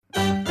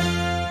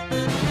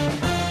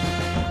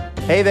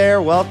Hey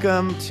there,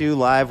 welcome to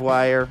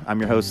Livewire. I'm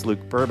your host, Luke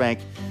Burbank.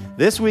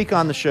 This week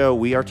on the show,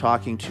 we are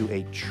talking to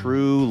a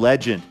true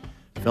legend,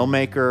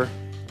 filmmaker,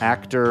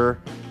 actor,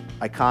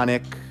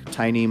 iconic,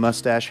 tiny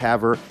mustache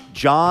haver.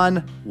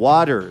 John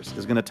Waters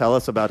is going to tell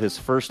us about his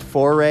first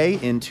foray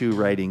into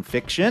writing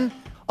fiction.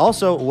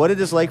 Also, what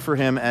it is like for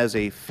him as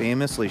a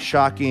famously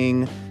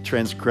shocking,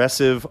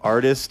 transgressive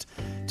artist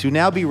to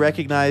now be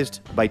recognized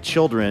by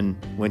children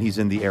when he's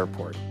in the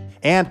airport.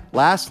 And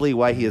lastly,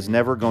 why he is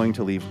never going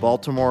to leave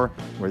Baltimore,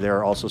 where there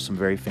are also some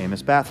very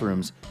famous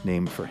bathrooms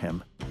named for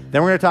him.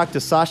 Then we're going to talk to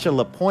Sasha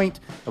LaPointe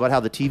about how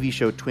the TV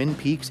show Twin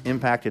Peaks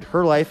impacted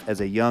her life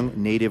as a young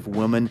Native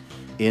woman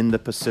in the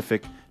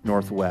Pacific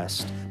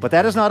Northwest. But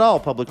that is not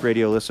all, public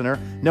radio listener.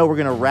 No, we're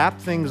going to wrap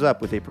things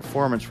up with a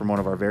performance from one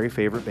of our very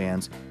favorite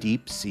bands,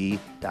 Deep Sea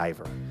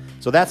Diver.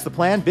 So that's the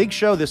plan. Big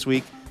show this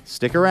week.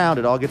 Stick around.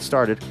 It all gets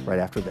started right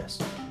after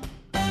this.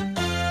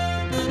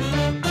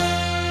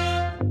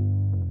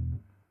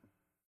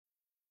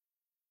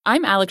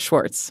 I'm Alex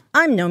Schwartz.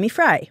 I'm Nomi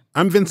Fry.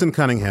 I'm Vincent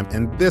Cunningham,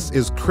 and this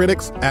is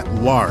Critics at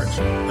Large,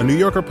 a New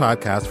Yorker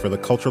podcast for the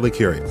culturally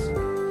curious.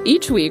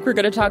 Each week, we're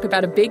going to talk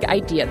about a big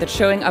idea that's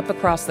showing up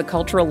across the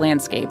cultural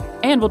landscape,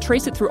 and we'll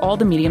trace it through all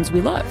the mediums we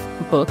love.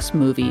 Books,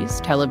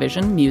 movies,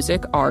 television,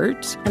 music,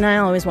 art. And I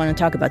always want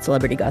to talk about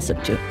celebrity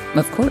gossip, too.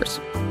 Of course.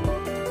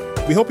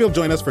 We hope you'll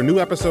join us for new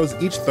episodes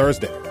each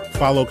Thursday.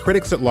 Follow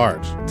Critics at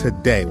Large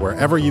today,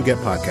 wherever you get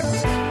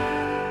podcasts.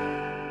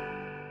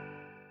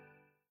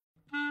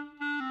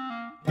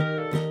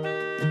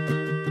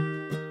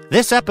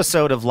 This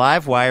episode of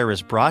Livewire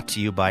is brought to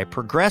you by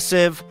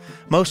Progressive.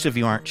 Most of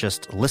you aren't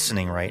just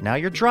listening right now.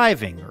 You're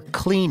driving or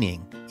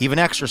cleaning, even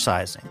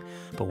exercising.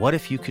 But what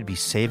if you could be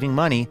saving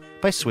money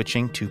by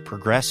switching to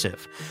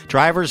Progressive?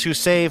 Drivers who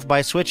save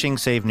by switching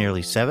save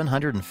nearly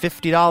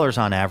 $750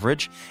 on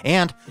average,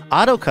 and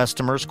auto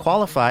customers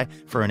qualify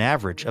for an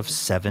average of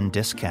 7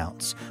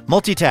 discounts.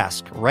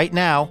 Multitask right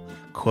now.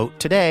 Quote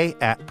today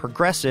at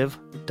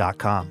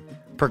Progressive.com.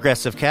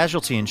 Progressive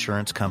Casualty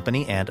Insurance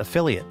Company and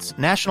Affiliates.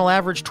 National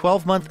average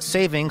 12-month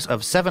savings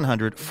of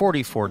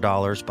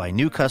 $744 by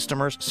new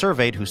customers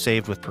surveyed who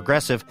saved with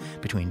Progressive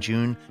between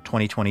June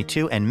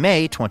 2022 and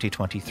May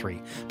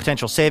 2023.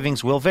 Potential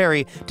savings will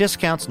vary.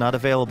 Discounts not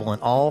available in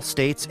all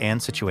states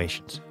and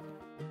situations.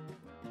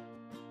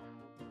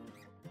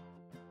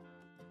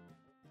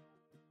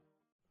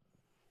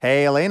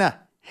 Hey, Elena.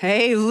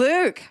 Hey,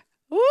 Luke.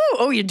 Ooh,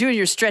 oh, you're doing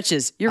your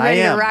stretches. You're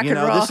ready to rock and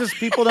roll. This is,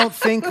 people don't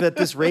think that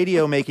this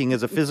radio making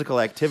is a physical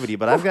activity,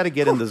 but I've got to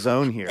get in the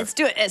zone here. Let's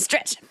do it.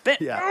 Stretch.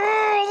 Yeah.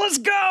 Oh, let's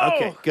go.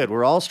 Okay, good.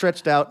 We're all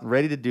stretched out and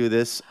ready to do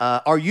this.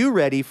 Are you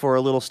ready for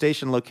a little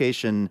station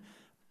location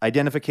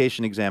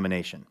identification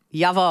examination?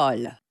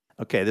 Jawohl.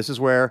 Okay, this is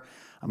where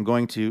I'm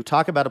going to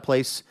talk about a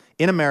place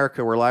in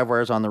America where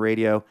Livewire is on the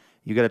radio.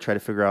 You got to try to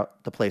figure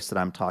out the place that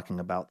I'm talking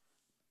about.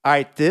 All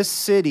right, this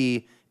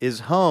city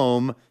is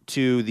home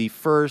to the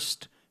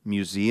first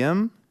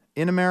museum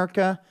in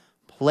America,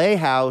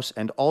 playhouse,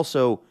 and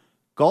also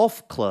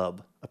golf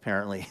club,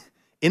 apparently,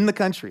 in the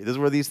country. This is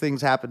where these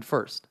things happened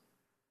first.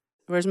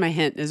 Where's my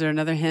hint? Is there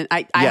another hint?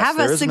 I Yes, have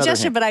there a is another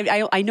suggestion, hint. but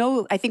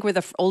I think where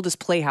the oldest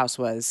playhouse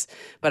was,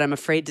 but I'm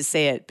afraid to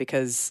say it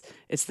because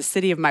it's the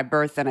city of my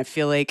birth, and I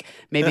feel like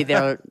maybe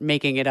they're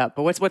making it up.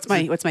 But what's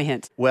my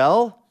hint?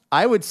 Well,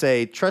 I would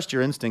say trust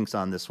your instincts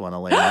on this one,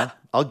 Elena.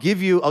 I'll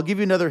give you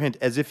another hint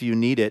as if you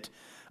need it.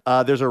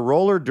 There's a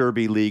roller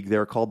derby league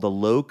there called the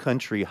Low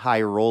Country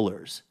High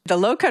Rollers. The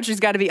Low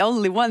Country's got to be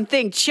only one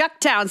thing: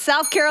 Chucktown,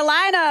 South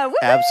Carolina. Woo-hoo!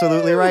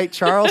 Absolutely right,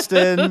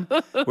 Charleston,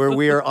 where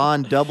we are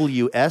on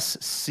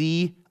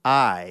WSCI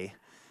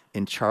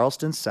in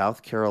Charleston,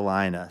 South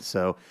Carolina.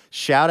 So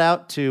shout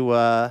out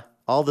to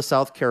all the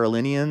South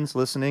Carolinians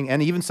listening,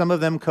 and even some of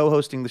them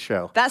co-hosting the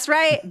show. That's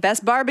right.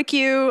 Best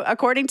barbecue,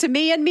 according to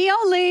me and me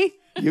only.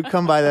 You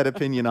come by that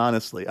opinion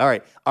honestly. All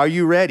right, are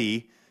you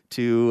ready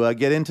to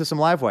get into some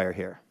Livewire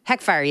here? Heck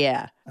fire,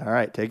 yeah. All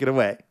right, take it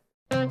away.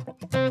 From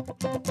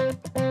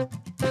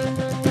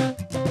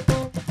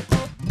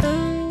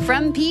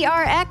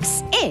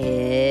PRX,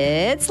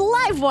 it's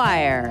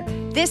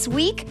Livewire. This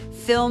week,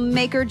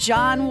 filmmaker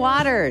John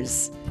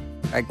Waters.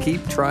 I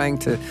keep trying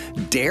to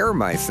dare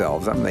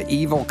myself. I'm the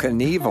evil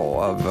Knievel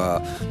of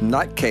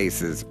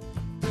nutcases.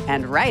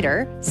 And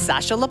writer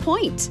Sasha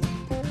LaPointe.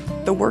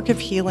 The work of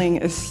healing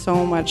is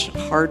so much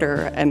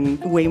harder and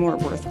way more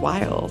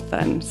worthwhile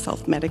than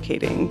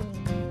self-medicating.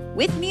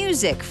 With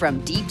music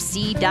from Deep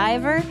Sea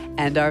Diver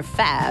and our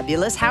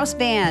fabulous house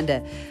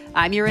band.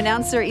 I'm your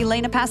announcer,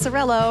 Elena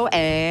Passarello,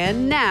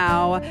 and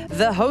now,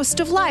 the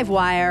host of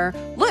Livewire,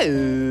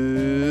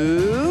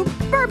 Luke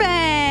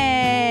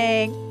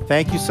Burbank.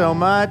 Thank you so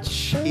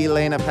much,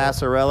 Elena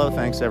Passarello.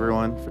 Thanks,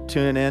 everyone, for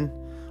tuning in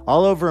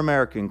all over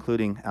America,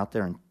 including out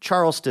there in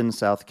Charleston,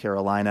 South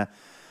Carolina.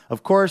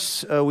 Of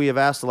course, we have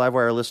asked the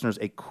Livewire listeners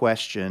a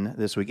question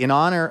this week in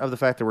honor of the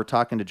fact that we're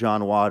talking to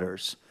John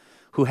Waters,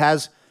 who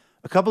has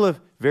a couple of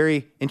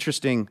very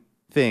interesting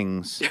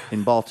things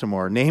in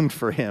Baltimore named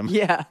for him,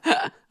 Yeah.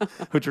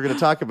 which we're going to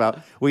talk about.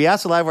 We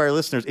asked the Livewire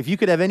listeners, if you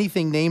could have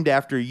anything named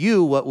after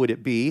you, what would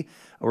it be?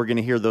 We're going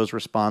to hear those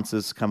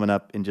responses coming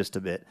up in just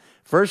a bit.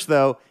 First,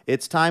 though,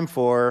 it's time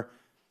for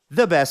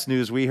the best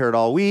news we heard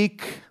all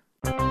week.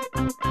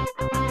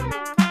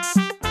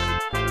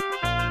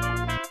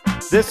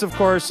 This, of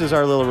course, is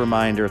our little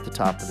reminder at the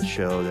top of the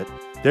show that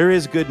there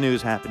is good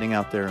news happening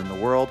out there in the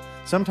world.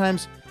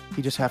 Sometimes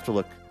you just have to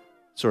look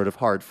sort of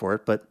hard for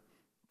it, but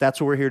that's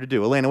what we're here to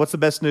do. Elena, what's the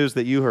best news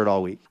that you heard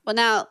all week? Well,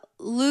 now,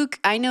 Luke,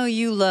 I know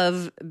you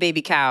love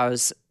baby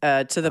cows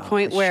to the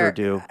point I where sure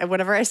do.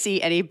 whenever I see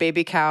any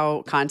baby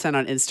cow content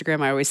on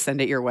Instagram, I always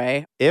send it your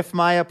way. If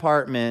my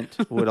apartment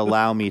would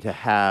allow me to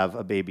have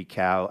a baby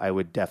cow, I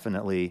would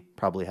definitely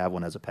probably have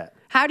one as a pet.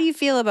 How do you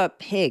feel about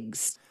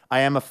pigs? I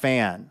am a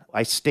fan.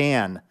 I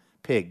stan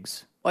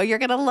pigs. Well, you're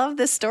going to love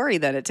this story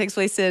then. It takes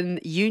place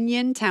in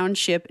Union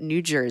Township,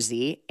 New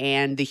Jersey.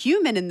 And the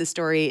human in the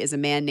story is a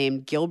man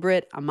named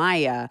Gilbert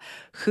Amaya,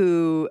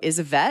 who is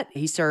a vet.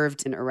 He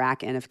served in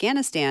Iraq and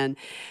Afghanistan.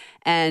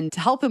 And to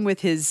help him with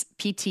his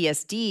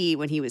PTSD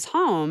when he was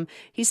home,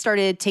 he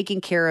started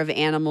taking care of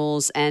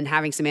animals and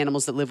having some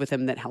animals that live with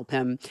him that help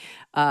him.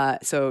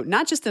 So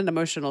not just an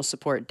emotional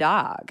support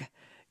dog.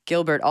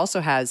 Gilbert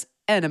also has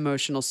an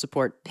emotional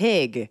support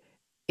pig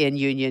in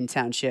Union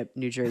Township,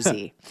 New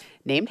Jersey,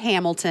 named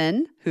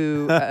Hamilton,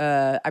 who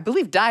I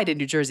believe died in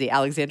New Jersey.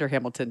 Alexander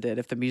Hamilton did,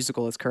 if the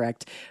musical is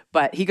correct.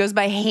 But he goes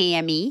by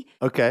Hammy.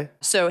 Okay.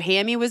 So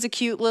Hammy was a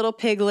cute little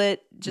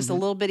piglet, just a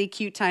little bitty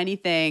cute tiny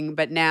thing.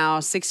 But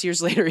now, 6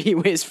 years later, he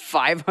weighs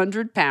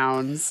 500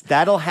 pounds.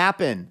 That'll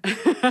happen.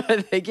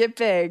 They get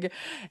big.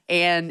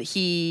 And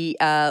he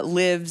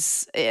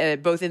lives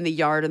both in the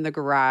yard and the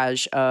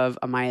garage of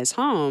Amaya's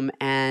home.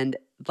 And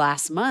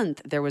last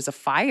month, there was a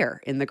fire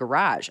in the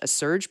garage. A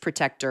surge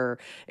protector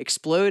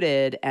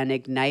exploded and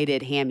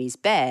ignited Hammy's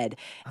bed.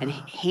 And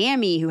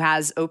Hammy, who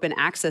has open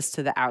access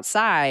to the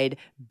outside,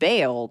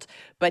 bailed.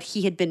 But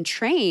he had been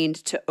trained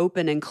to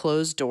open and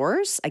close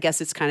doors. I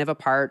guess it's kind of a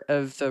part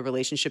of the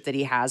relationship that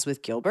he has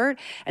with Gilbert.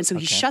 And so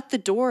he shut the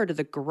door to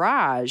the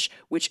garage,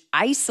 which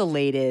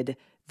isolated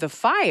the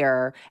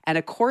fire, and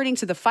according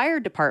to the fire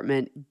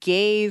department,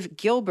 gave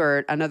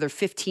Gilbert another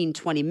 15,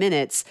 20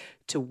 minutes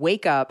to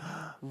wake up,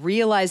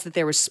 realize that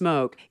there was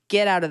smoke,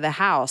 get out of the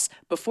house.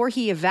 Before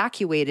he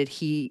evacuated,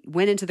 he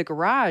went into the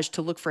garage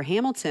to look for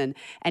Hamilton,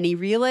 and he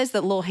realized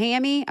that little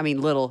Hammy, I mean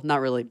little,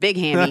 not really, big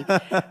Hammy,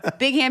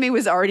 big Hammy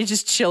was already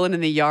just chilling in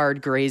the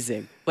yard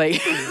grazing.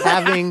 Like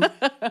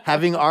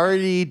having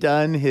already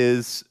done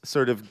his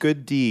sort of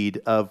good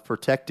deed of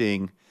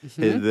protecting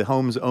the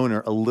home's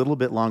owner a little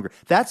bit longer.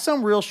 That's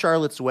some real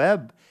Charlotte's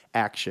Web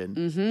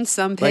action.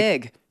 Some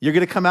pig. Like, you're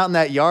going to come out in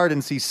that yard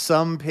and see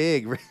some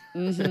pig.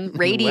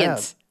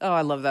 Radiant. Oh,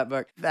 I love that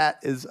book. That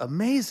is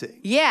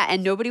amazing. Yeah,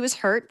 and nobody was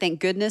hurt, thank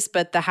goodness,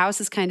 but the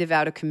house is kind of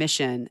out of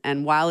commission.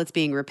 And while it's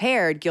being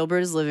repaired, Gilbert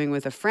is living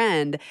with a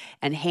friend,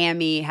 and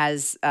Hammy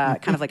has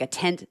kind of like a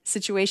tent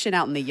situation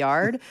out in the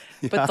yard.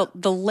 But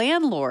the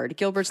landlord,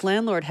 Gilbert's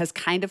landlord, has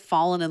kind of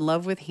fallen in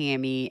love with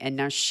Hammy, and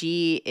now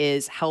she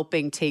is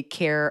helping take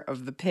care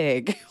of the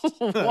pig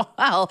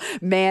while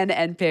man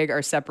and pig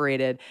are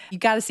separated. You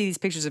got to see these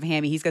pictures of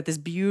Hammy. He's got this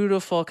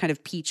beautiful kind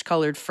of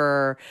peach-colored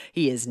fur.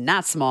 He is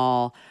not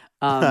small.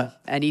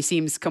 And he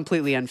seems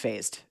completely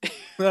unfazed.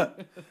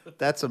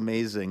 That's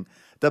amazing.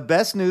 The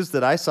best news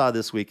that I saw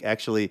this week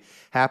actually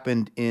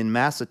happened in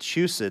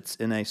Massachusetts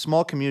in a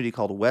small community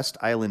called West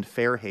Island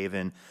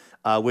Fairhaven,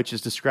 which is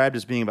described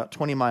as being about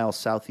 20 miles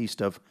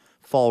southeast of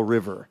Fall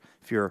River,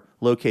 if you're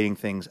locating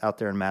things out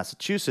there in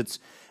Massachusetts.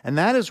 And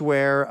that is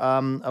where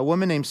a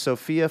woman named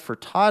Sophia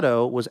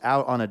Furtado was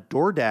out on a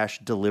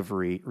DoorDash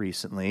delivery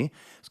recently. It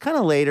was kind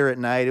of later at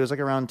night. It was like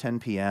around 10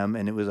 p.m.,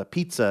 and it was a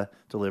pizza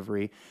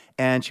delivery.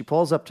 And she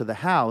pulls up to the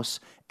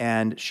house,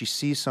 and she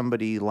sees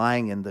somebody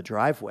lying in the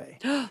driveway.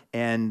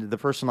 And the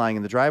person lying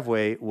in the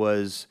driveway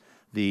was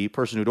the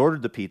person who'd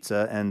ordered the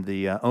pizza and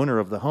the owner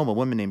of the home, a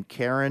woman named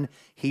Karen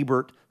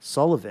Hebert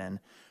Sullivan,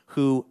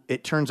 who,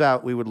 it turns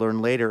out, we would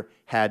learn later,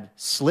 had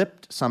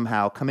slipped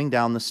somehow coming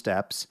down the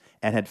steps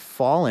and had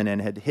fallen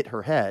and had hit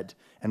her head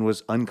and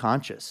was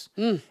unconscious.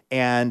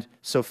 And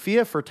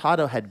Sophia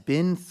Furtado had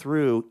been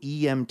through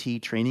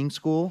EMT training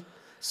school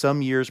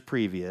some years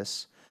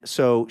previous.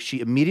 So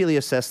she immediately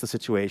assessed the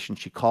situation.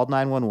 She called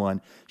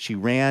 911. She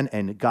ran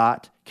and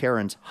got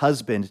Karen's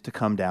husband to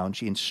come down.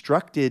 She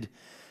instructed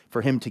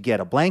for him to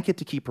get a blanket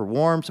to keep her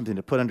warm, something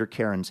to put under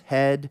Karen's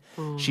head.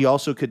 She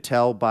also could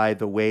tell by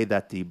the way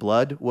that the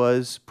blood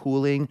was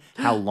pooling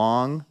how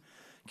long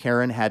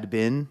Karen had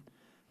been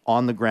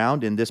on the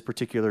ground in this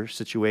particular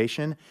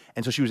situation.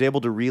 And so she was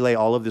able to relay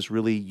all of this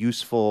really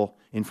useful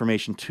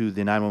information to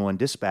the 911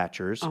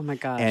 dispatchers. Oh my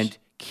gosh. And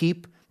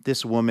keep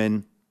this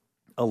woman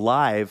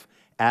alive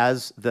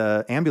as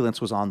the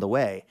ambulance was on the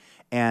way.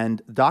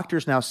 And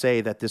doctors now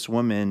say that this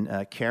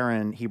woman,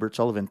 Karen Hebert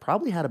Sullivan,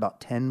 probably had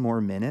about 10 more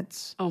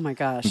minutes. Oh my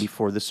gosh.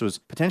 Before this was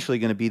potentially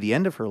going to be the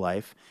end of her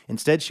life.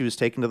 Instead, she was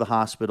taken to the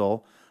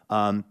hospital.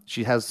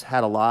 She has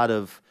had a lot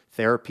of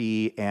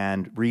therapy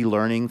and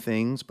relearning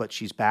things, but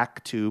she's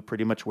back to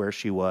pretty much where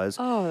she was.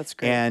 Oh, that's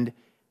great. And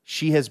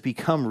she has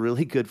become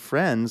really good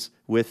friends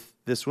with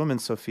this woman,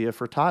 Sofia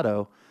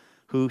Furtado,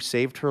 who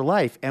saved her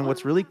life. And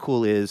what's really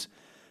cool is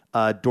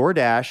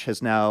DoorDash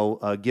has now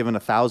given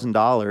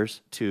 $1,000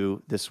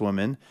 to this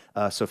woman,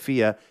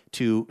 Sofia,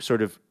 to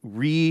sort of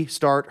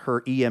restart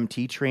her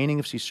EMT training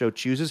if she so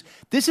chooses.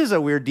 This is a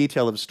weird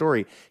detail of the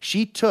story.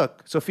 Sofia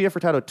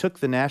Furtado took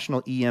the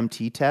national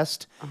EMT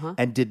test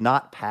and did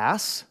not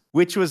pass,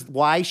 which was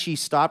why she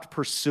stopped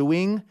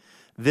pursuing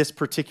this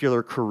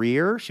particular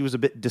career. She was a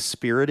bit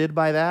dispirited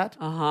by that.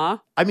 I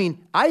mean,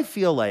 I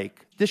feel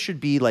like this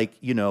should be like,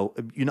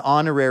 an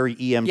honorary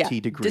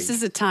EMT degree. This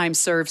is a time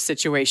served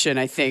situation,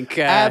 I think.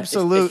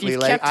 Absolutely.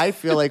 I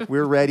feel like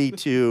we're ready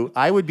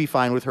I would be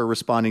fine with her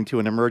responding to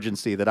an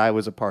emergency that I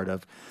was a part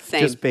of.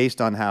 Same. Just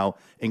based on how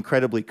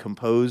incredibly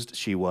composed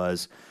she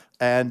was.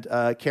 And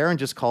Karen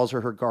just calls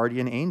her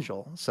guardian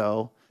angel.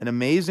 So an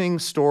amazing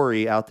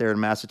story out there in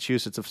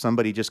Massachusetts of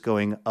somebody just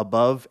going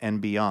above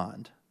and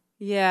beyond.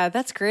 Yeah,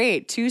 that's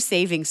great. 2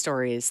 saving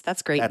stories.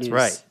 That's great news. That's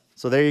right.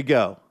 So there you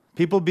go.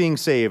 People being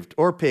saved,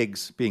 or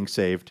pigs being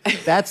saved.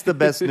 That's the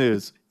best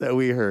news that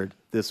we heard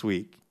this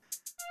week.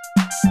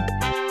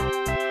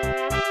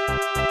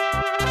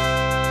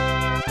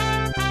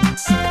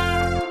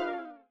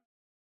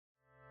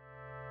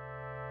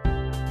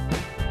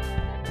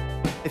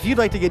 If you'd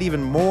like to get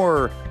even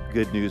more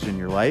good news in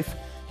your life,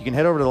 you can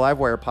head over to the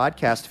Livewire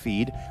podcast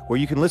feed where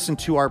you can listen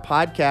to our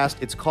podcast.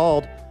 It's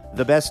called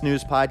The Best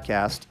News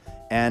Podcast,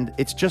 and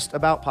it's just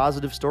about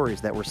positive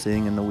stories that we're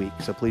seeing in the week.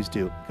 So please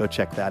do go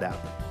check that out.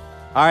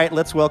 All right,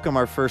 let's welcome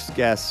our first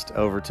guest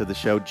over to the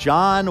show.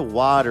 John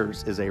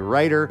Waters is a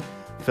writer,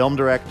 film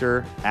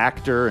director,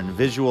 actor, and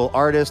visual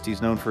artist.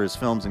 He's known for his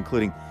films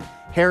including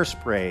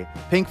Hairspray,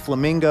 Pink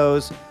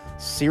Flamingos,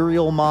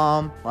 Serial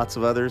Mom, lots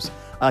of others.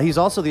 He's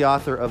also the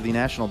author of the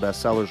national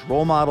bestsellers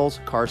Role Models,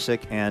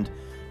 Carsick, and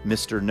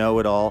Mr.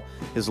 Know-It-All.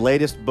 His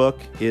latest book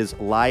is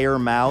Liar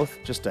Mouth.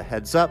 Just a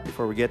heads up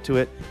before we get to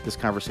it, this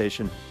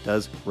conversation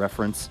does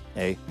reference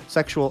a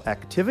sexual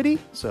activity,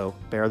 so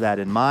bear that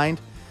in mind.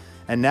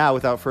 And now,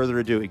 without further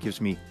ado, it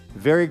gives me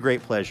very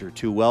great pleasure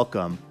to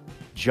welcome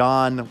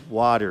John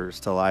Waters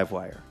to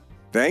Livewire.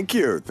 Thank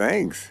you.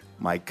 Thanks.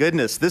 My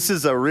goodness, this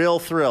is a real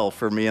thrill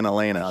for me and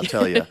Elena, I'll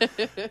tell you.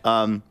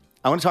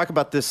 I want to talk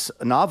about this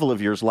novel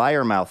of yours,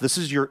 Liar Mouth. This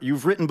is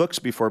you've written books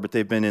before, but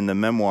they've been in the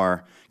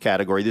memoir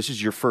category. This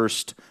is your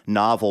first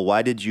novel.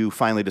 Why did you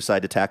finally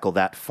decide to tackle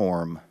that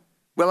form?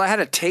 Well, I had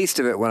a taste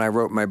of it when I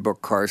wrote my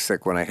book, Carsick,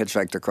 when I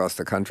hitchhiked across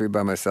the country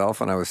by myself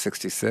when I was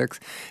 66.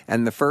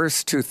 And the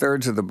first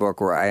 2/3 of the book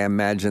were I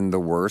imagined the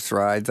worst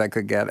rides I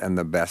could get and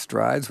the best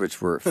rides,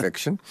 which were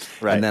fiction.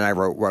 Right. And then I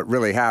wrote what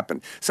really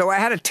happened. So I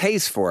had a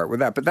taste for it with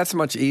that, but that's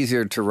much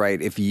easier to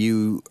write if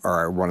you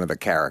are one of the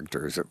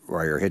characters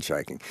while you're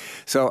hitchhiking.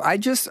 So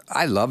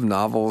I love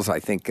novels.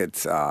 I think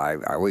I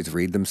always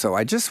read them. So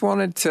I just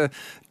wanted to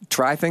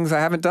try things I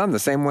haven't done. The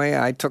same way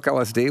I took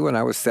LSD when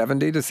I was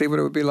 70 to see what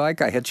it would be like.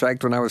 I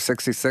hitchhiked when I was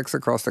 66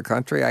 across the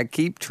country. I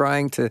keep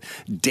trying to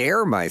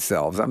dare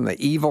myself. I'm the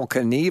Evel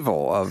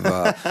Knievel of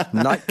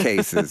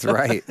nutcases,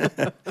 right?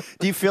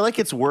 Do you feel like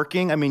it's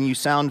working? I mean, you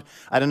sound,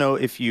 I don't know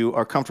if you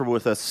are comfortable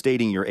with us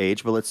stating your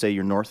age, but let's say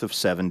you're north of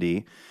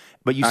 70.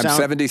 But I'm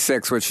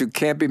 76, which you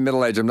can't be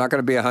middle-aged. I'm not going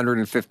to be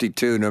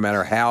 152 no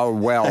matter how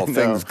well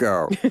things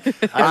go.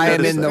 I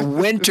am in the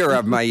winter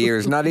of my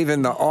years, not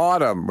even the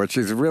autumn, which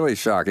is really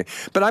shocking.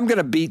 But I'm going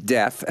to beat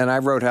death, and I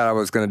wrote how I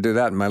was going to do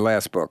that in my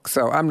last book.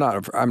 So I'm not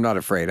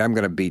afraid. I'm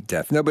going to beat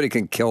death. Nobody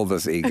can kill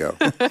this ego.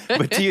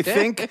 But do you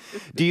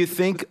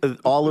think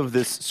all of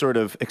this sort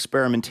of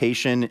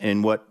experimentation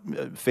in what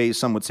phase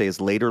some would say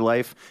is later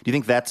life, do you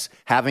think that's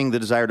having the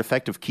desired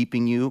effect of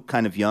keeping you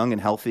kind of young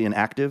and healthy and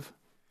active?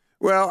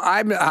 Well,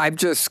 I've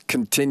just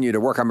continued to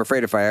work. I'm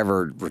afraid if I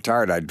ever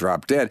retired, I'd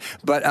drop dead.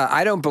 But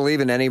I don't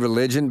believe in any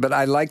religion, but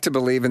I like to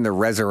believe in the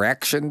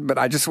resurrection. But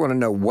I just want to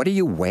know, what do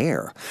you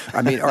wear?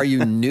 I mean, are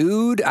you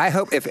nude? I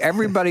hope if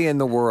everybody in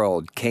the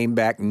world came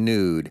back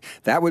nude,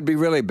 that would be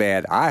really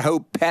bad. I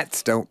hope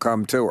pets don't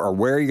come too. Or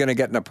where are you going to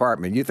get an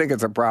apartment? You think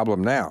it's a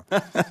problem now.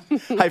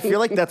 I feel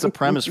like that's a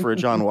premise for a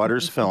John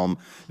Waters film.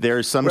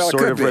 There's some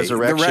sort of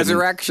resurrection. The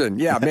resurrection.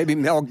 Yeah, maybe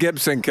Mel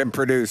Gibson can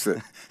produce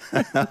it.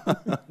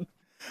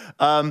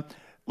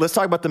 Let's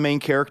talk about the main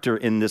character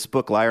in this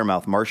book, Liar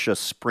Mouth, Marcia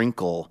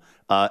Sprinkle.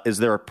 Is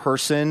there a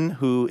person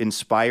who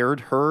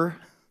inspired her?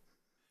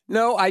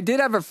 No, I did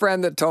have a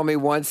friend that told me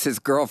once his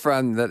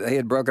girlfriend that he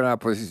had broken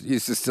up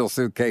used to steal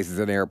suitcases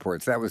in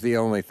airports. That was the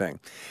only thing.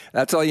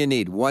 That's all you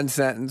need. One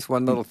sentence,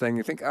 one little thing.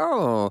 You think,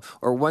 oh,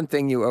 or one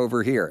thing you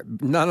overhear.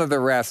 None of the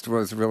rest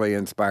was really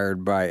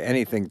inspired by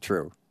anything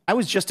true. I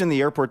was just in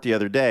the airport the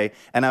other day,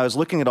 and I was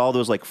looking at all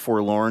those like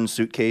forlorn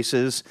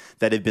suitcases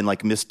that had been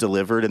like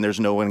misdelivered, and there's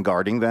no one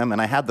guarding them.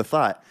 And I had the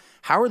thought,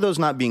 how are those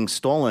not being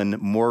stolen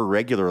more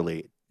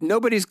regularly?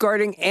 nobody's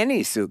guarding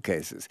any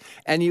suitcases.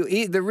 And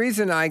the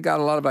reason I got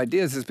a lot of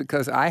ideas is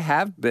because I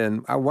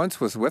once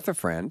was with a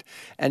friend,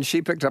 and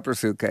she picked up her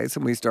suitcase,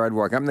 and we started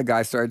walking up, and the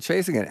guy started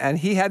chasing it. And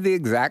he had the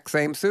exact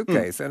same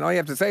suitcase. And all you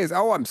have to say is,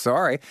 oh, I'm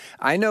sorry.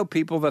 I know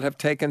people that have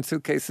taken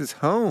suitcases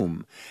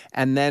home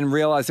and then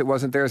realized it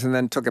wasn't theirs and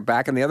then took it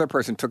back, and the other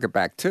person took it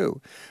back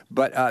too.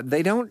 But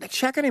they don't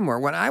check anymore.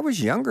 When I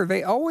was younger,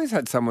 they always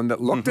had someone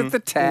that looked at the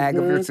tag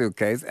of your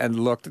suitcase and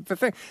looked at the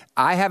thing.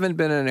 I haven't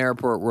been in an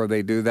airport where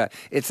they do that.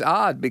 It's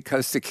odd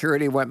because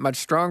security went much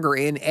stronger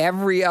in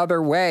every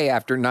other way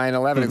after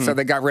 9/11, and so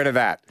they got rid of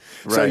that.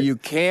 Right. So you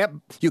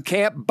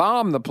can't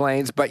bomb the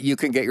planes, but you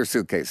can get your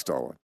suitcase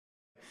stolen.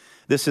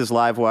 This is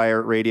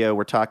Livewire Radio.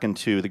 We're talking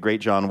to the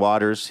great John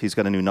Waters. He's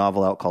got a new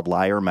novel out called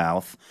Liar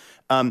Mouth.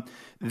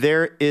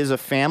 There is a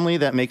family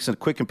that makes a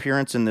quick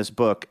appearance in this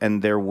book,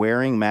 and they're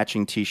wearing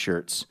matching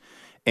T-shirts.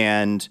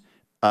 And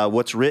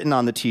what's written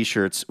on the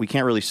T-shirts, we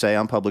can't really say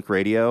on public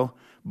radio,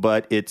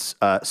 but it's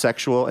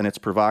sexual and it's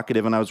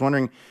provocative. And I was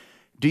wondering,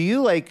 do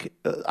you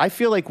I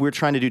feel like we're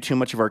trying to do too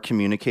much of our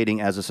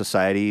communicating as a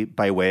society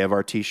by way of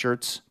our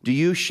T-shirts. Do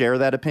you share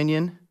that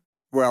opinion?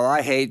 Well,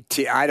 I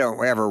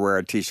don't ever wear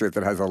a T-shirt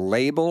that has a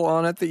label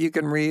on it that you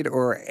can read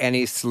or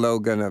any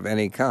slogan of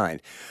any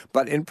kind.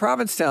 But in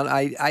Provincetown,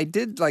 I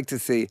did like to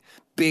see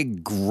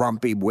big,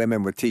 grumpy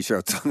women with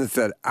T-shirts on that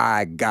said,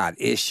 I got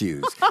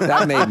issues.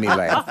 That made me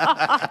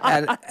laugh.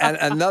 And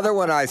another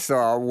one I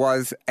saw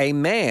was a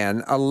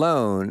man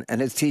alone, and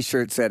his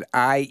T-shirt said,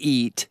 I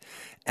eat,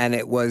 and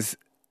it was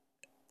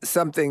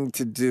something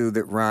to do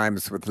that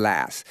rhymes with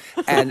lass.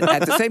 And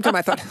at the same time,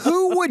 I thought,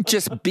 who would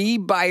just be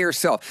by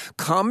yourself,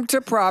 come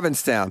to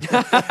Provincetown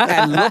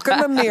and look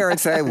in the mirror and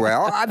say,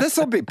 well, this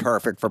will be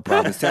perfect for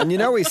Provincetown. You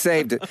know, he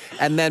saved it.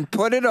 And then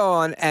put it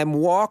on and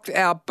walked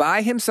out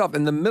by himself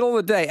in the middle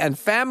of the day. And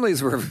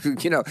families were,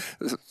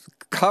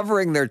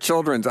 covering their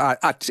children's. A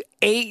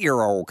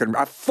 8-year-old a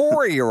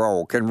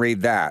 4-year-old can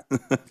read that.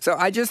 So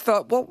I just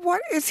thought, well,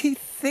 what is he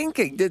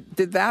thinking?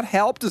 Did that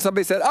help? Did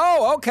somebody say,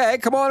 oh, okay,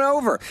 come on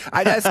over?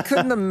 I just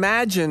couldn't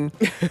imagine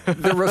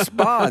the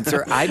response,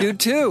 or I do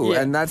too. Yeah.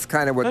 And that's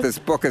kind of what this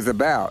book is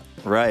about.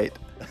 Right.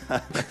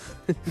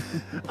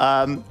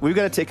 We've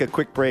got to take a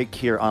quick break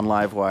here on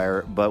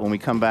Livewire, but when we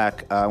come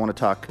back, I want to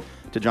talk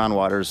to John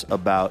Waters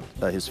about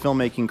his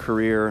filmmaking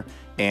career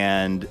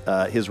and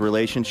his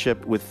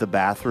relationship with the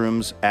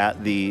bathrooms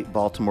at the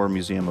Baltimore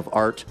Museum of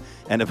Art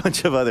and a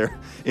bunch of other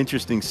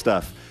interesting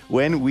stuff.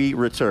 When we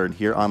return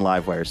here on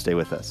Livewire, stay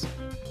with us.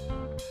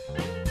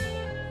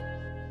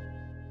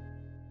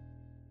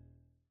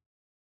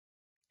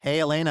 Hey,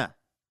 Elena.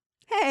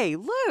 Hey,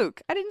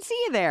 Luke. I didn't see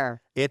you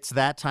there. It's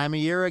that time of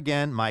year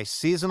again. My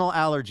seasonal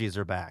allergies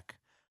are back.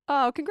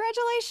 Oh,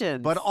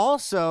 congratulations. But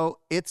also,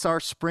 it's our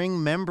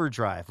spring member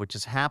drive, which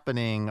is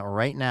happening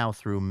right now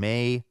through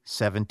May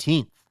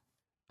 17th.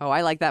 Oh,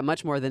 I like that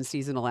much more than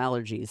seasonal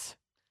allergies.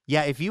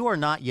 Yeah, if you are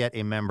not yet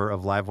a member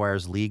of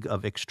Livewire's League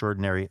of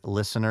Extraordinary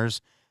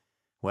Listeners,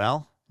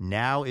 well,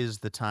 now is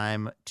the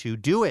time to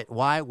do it.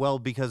 Why? Well,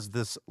 because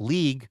this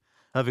League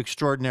of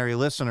Extraordinary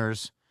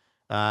Listeners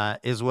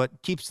is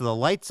what keeps the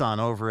lights on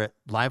over at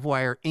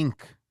Livewire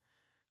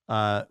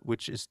Inc.,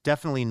 which is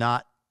definitely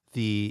not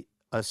the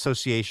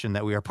association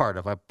that we are part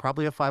of. I'm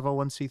probably a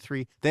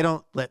 501c3. They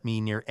don't let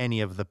me near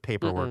any of the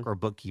paperwork or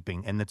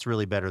bookkeeping, and it's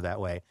really better that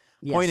way.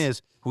 Yes. Point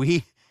is,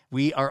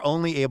 we are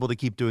only able to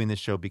keep doing this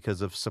show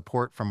because of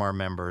support from our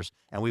members,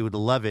 and we would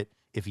love it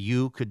if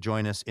you could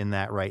join us in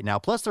that right now.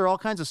 Plus, there are all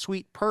kinds of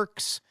sweet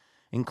perks,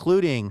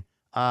 including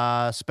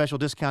special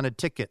discounted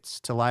tickets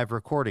to live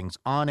recordings,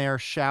 on-air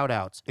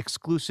shout-outs,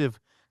 exclusive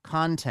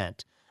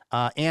content.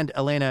 And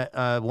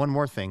Elena, one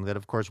more thing, that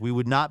of course we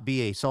would not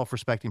be a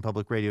self-respecting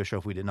public radio show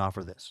if we didn't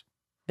offer this.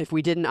 If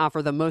we didn't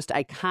offer the most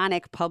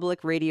iconic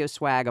public radio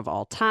swag of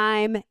all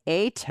time,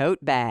 a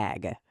tote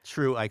bag.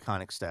 True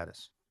iconic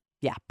status.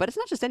 Yeah, but it's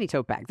not just any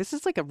tote bag. This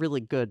is like a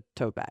really good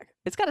tote bag.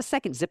 It's got a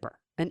second zipper,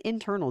 an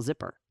internal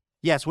zipper.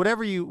 Yes,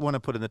 whatever you want to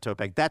put in the tote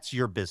bag, that's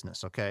your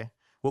business, okay?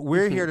 What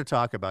we're here to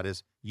talk about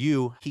is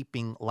you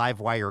keeping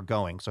Livewire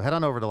going. So head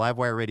on over to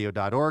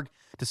livewireradio.org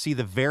to see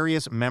the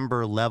various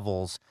member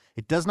levels.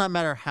 It does not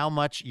matter how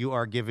much you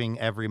are giving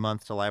every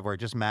month to Livewire. It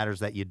just matters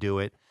that you do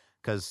it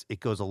because it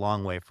goes a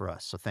long way for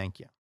us. So thank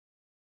you.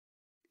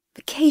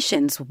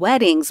 Vacations,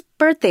 weddings,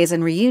 birthdays,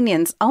 and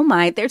reunions. Oh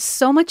my, there's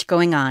so much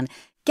going on.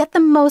 Get the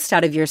most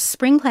out of your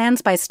spring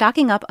plans by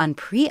stocking up on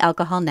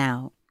pre-alcohol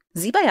now.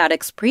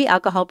 ZBiotics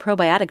Pre-Alcohol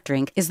Probiotic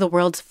Drink is the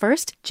world's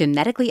first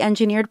genetically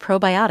engineered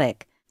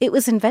probiotic. It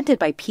was invented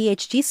by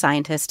PhD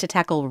scientists to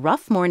tackle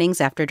rough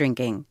mornings after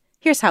drinking.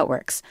 Here's how it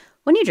works.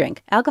 When you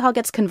drink, alcohol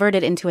gets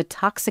converted into a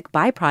toxic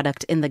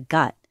byproduct in the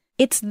gut.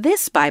 It's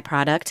this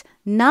byproduct,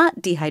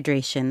 not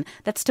dehydration,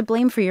 that's to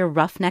blame for your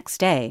rough next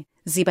day.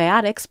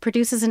 ZBiotics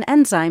produces an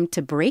enzyme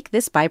to break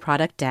this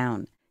byproduct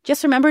down.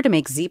 Just remember to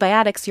make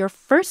ZBiotics your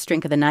first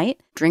drink of the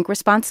night, drink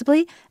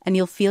responsibly, and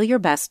you'll feel your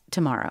best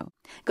tomorrow.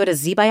 Go to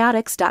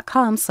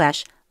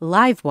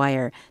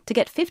zbiotics.com/livewire to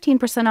get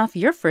 15% off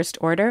your first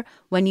order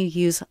when you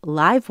use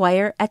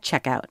Livewire at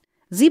checkout.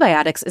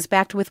 ZBiotics is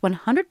backed with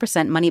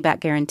 100% money-back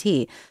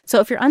guarantee, so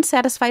if you're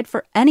unsatisfied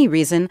for any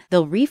reason,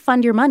 they'll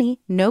refund your money,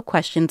 no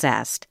questions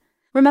asked.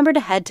 Remember to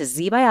head to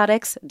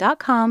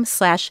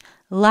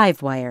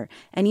zbiotics.com/livewire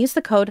and use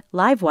the code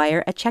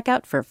LIVEWIRE at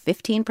checkout for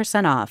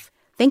 15% off.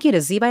 Thank you to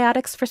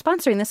ZBiotics for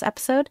sponsoring this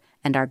episode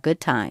and our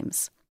good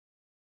times.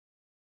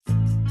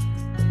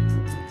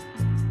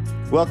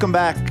 Welcome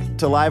back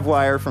to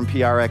Livewire from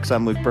PRX.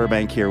 I'm Luke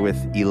Burbank here with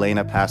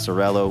Elena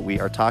Passarello. We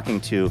are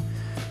talking to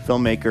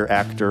filmmaker,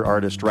 actor,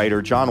 artist,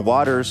 writer John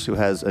Waters, who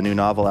has a new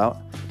novel out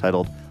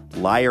titled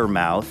Liar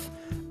Mouth.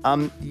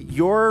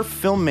 Your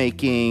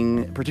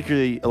filmmaking,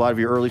 particularly a lot of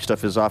your early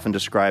stuff, is often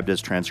described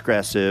as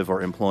transgressive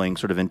or employing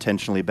sort of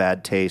intentionally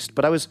bad taste.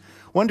 But I was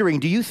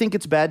wondering, do you think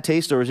it's bad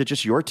taste or is it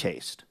just your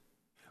taste?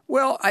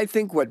 Well, I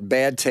think what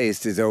bad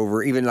taste is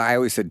over, even I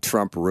always said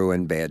Trump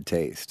ruined bad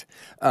taste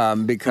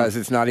because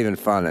it's not even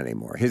fun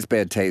anymore. His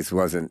bad taste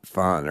wasn't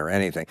fun or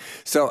anything.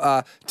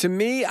 So to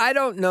me, I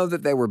don't know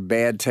that they were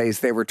bad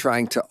taste. They were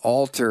trying to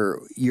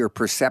alter your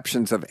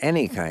perceptions of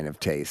any kind of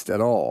taste at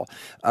all.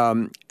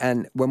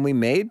 And when we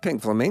made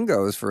Pink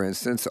Flamingos, for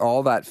instance,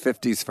 all that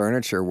 50s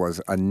furniture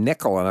was a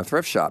nickel in a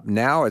thrift shop.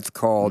 Now it's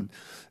called...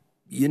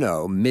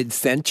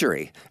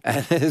 mid-century,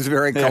 and it's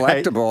very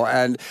collectible. Right.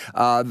 And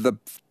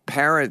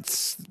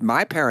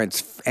my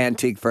parents'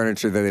 antique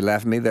furniture that they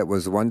left me that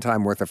was one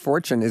time worth a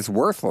fortune is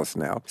worthless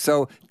now.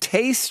 So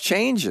taste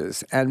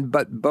changes,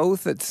 but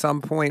both at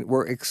some point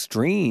were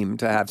extreme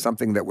to have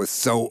something that was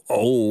so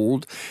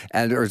old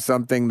or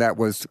something that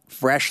was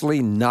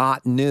freshly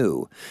not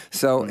new.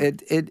 So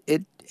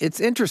it's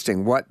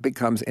interesting what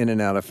becomes in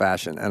and out of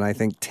fashion, and I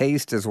think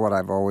taste is what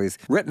I've always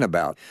written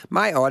about.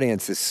 My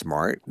audience is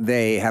smart.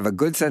 They have a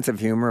good sense of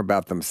humor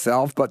about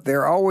themselves, but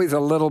they're always a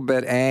little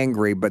bit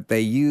angry, but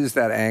they use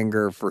that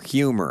anger for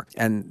humor,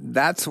 and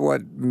that's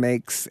what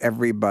makes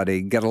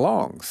everybody get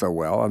along so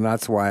well, and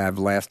that's why I've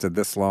lasted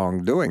this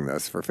long doing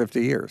this for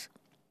 50 years.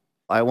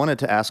 I wanted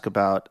to ask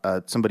about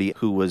somebody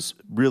who was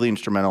really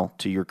instrumental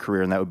to your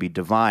career, and that would be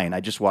Divine. I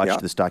just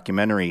watched this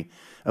documentary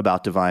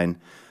about Divine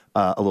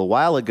a little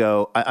while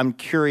ago. I'm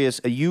curious,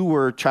 you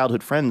were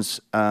childhood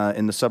friends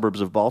in the suburbs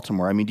of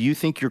Baltimore. I mean, do you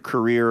think your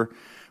career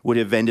would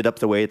have ended up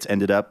the way it's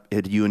ended up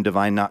had you and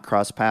Divine not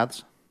crossed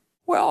paths?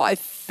 Well, I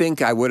think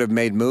I would have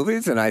made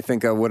movies, and I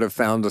think I would have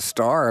found a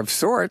star of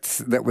sorts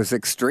that was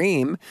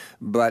extreme.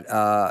 But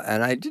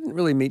and I didn't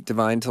really meet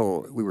Divine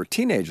till we were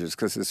teenagers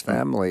because his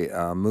family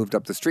moved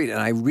up the street. And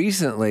I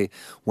recently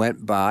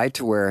went by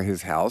to where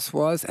his house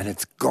was, and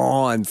it's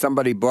gone.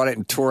 Somebody bought it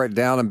and tore it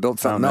down and built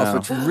something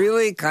else, which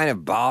really kind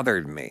of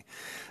bothered me.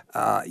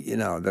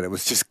 That it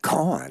was just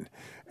gone.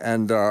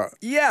 And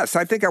yes,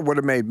 I think I would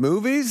have made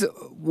movies.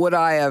 Would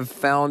I have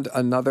found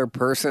another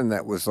person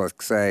that was,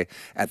 let's say,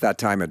 at that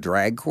time a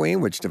drag queen,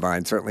 which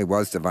Divine certainly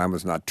was. Divine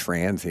was not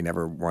trans. He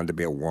never wanted to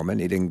be a woman.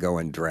 He didn't go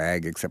in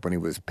drag except when he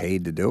was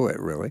paid to do it,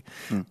 really.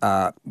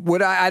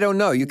 Would I? I don't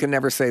know. You can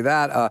never say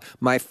that.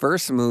 My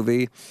first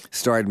movie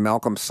starred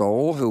Malcolm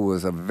Soul, who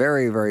was a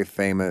very, very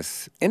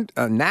famous,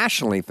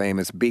 nationally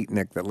famous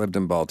beatnik that lived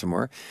in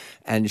Baltimore.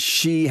 And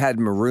she had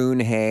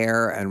maroon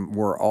hair and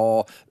were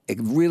all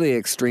really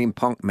extreme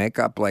punk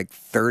makeup like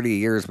 30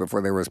 years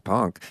before there was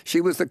punk. She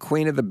was the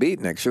queen of the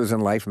beatnik. She was in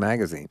Life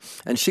magazine.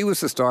 And she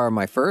was the star of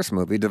my first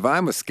movie.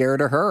 Divine was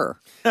scared of her.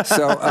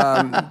 So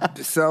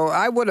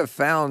I would have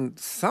found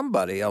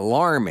somebody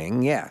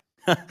alarming, yeah.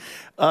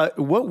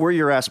 What were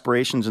your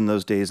aspirations in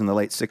those days in the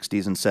late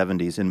 60s and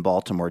 70s in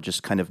Baltimore,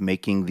 just kind of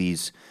making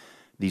these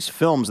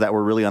films that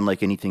were really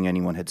unlike anything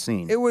anyone had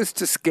seen? It was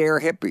to scare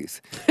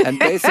hippies. And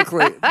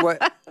basically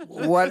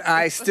what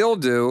I still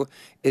do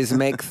is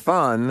make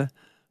fun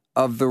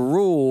of the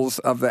rules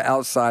of the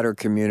outsider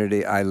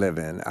community I live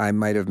in. I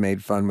might have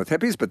made fun with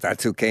hippies, but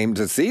that's who came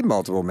to see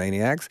Multiple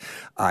Maniacs.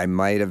 I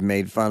might have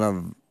made fun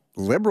of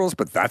liberals,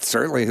 but that's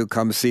certainly who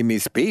comes see me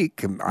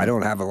speak. I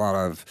don't have a lot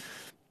of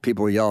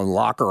people yelling,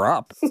 "Lock her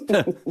up."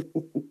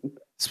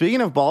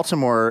 Speaking of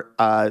Baltimore,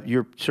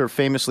 you're sort of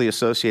famously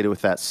associated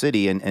with that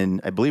city,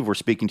 and I believe we're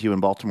speaking to you in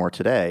Baltimore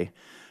today.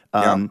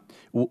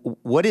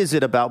 What is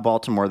it about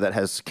Baltimore that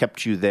has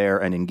kept you there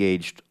and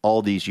engaged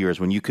all these years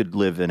when you could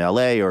live in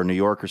L.A. or New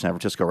York or San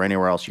Francisco or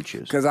anywhere else you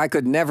choose? Because I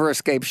could never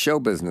escape show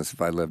business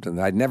if I lived in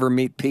there. I'd never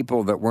meet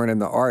people that weren't in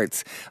the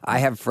arts. I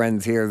have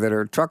friends here that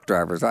are truck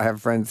drivers. I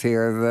have friends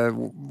here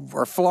that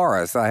are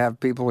florists. I have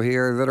people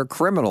here that are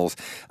criminals.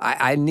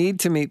 I need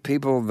to meet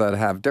people that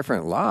have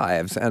different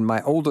lives, and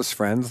my oldest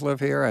friends live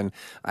here, and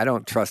I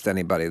don't trust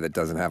anybody that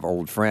doesn't have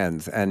old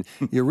friends. And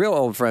your real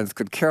old friends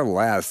could care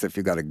less if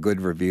you got a good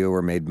review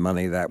or made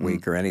money that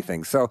week or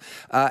anything. So,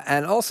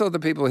 and also the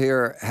people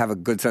here have a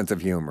good sense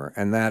of humor,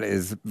 and that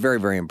is very,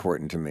 very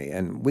important to me.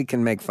 And we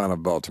can make fun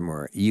of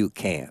Baltimore. You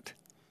can't.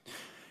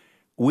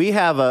 We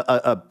have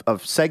a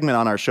segment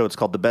on our show. It's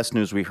called The Best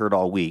News We Heard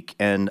All Week.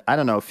 And I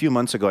don't know, a few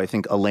months ago, I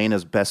think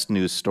Elena's best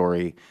news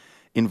story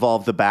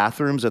involved the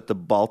bathrooms at the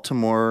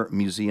Baltimore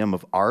Museum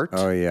of Art.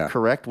 Oh, yeah.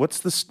 Correct? What's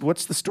the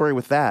story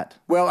with that?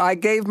 Well, I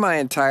gave my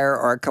entire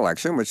art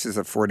collection, which is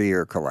a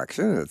 40-year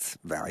collection. It's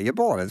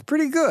valuable, and it's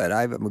pretty good.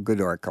 I'm a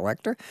good art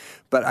collector.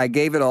 But I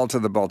gave it all to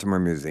the Baltimore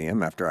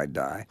Museum after I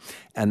die.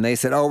 And they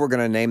said, we're going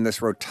to name this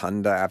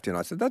rotunda after you. And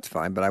I said, that's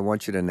fine, but I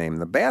want you to name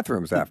the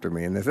bathrooms after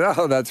me. And they said,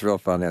 that's real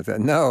funny. I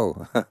said,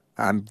 no,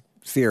 I'm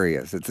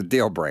serious. It's a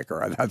deal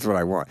breaker. That's what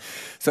I want.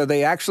 So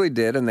they actually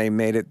did, and they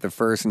made it the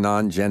first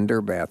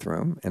non-gender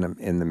bathroom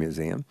in the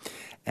museum.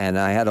 And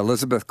I had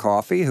Elizabeth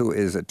Coffey, who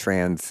is a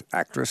trans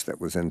actress that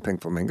was in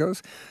Pink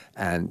Flamingos.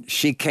 And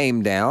she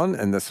came down,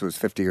 and this was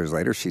 50 years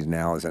later. She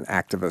now is an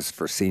activist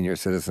for senior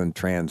citizen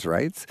trans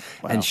rights.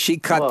 Wow. And she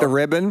cut the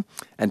ribbon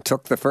and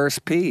took the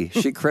first pee.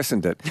 She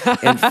christened it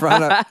in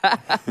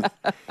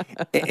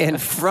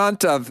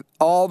front of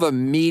all the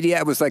media.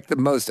 It was like the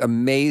most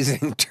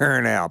amazing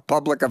turnout.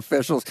 Public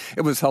officials.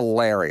 It was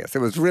hilarious. It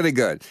was really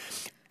good.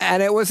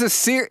 And it was a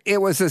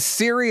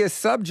serious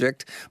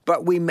subject,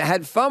 but we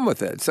had fun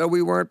with it. So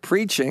we weren't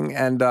preaching,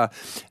 and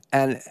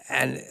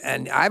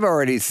I've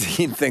already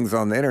seen things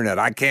on the internet.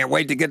 I can't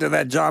wait to get to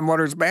that John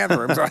Waters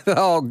bathroom. So I thought,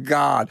 oh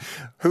God,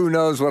 who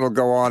knows what'll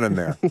go on in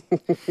there?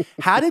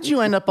 How did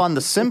you end up on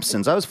The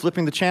Simpsons? I was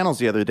flipping the channels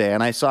the other day,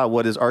 and I saw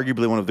what is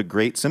arguably one of the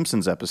great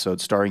Simpsons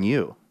episodes starring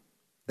you.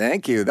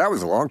 Thank you. That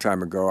was a long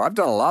time ago. I've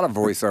done a lot of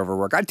voiceover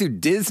work. I do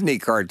Disney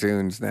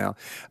cartoons now.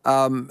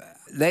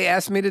 They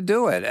asked me to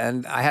do it,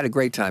 and I had a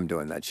great time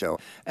doing that show.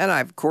 And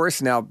of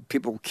course, now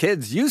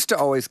kids used to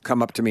always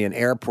come up to me in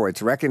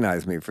airports,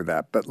 recognize me for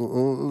that. But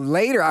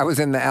later, I was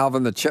in the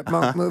Alvin the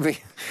Chipmunk movie.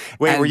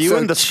 Wait, were you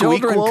in the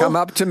children Squeakquel? Come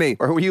up to me,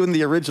 or were you in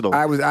the original?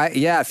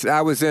 Yes,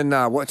 I was in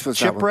what was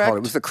that one called?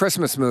 It was the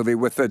Christmas movie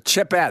with the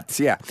Chipettes.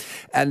 Yeah,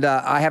 and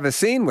I have a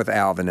scene with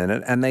Alvin in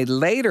it, and they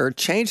later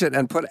changed it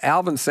and put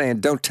Alvin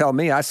saying, "Don't tell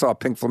me I saw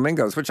Pink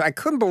Flamingos," which I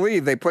couldn't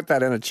believe they put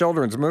that in a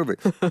children's movie.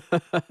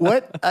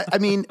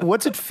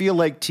 What's it feel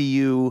like to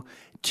you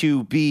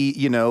to be,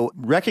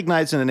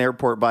 recognized in an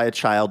airport by a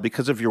child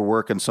because of your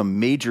work on some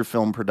major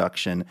film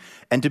production,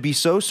 and to be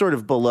so sort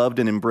of beloved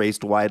and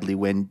embraced widely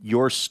when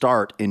your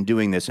start in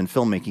doing this, in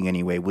filmmaking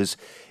anyway, was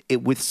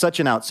it with such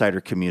an outsider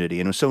community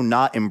and was so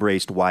not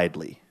embraced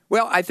widely?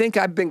 Well, I think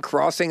I've been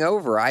crossing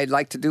over. I'd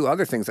like to do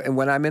other things. And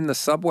when I'm in the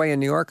subway in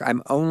New York,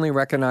 I'm only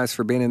recognized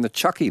for being in the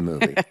Chucky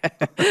movie.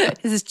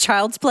 Is this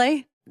Child's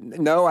Play?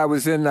 No, I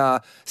was in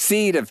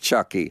Seed of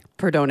Chucky.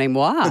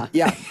 Pardonnez-moi.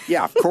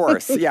 Yeah, of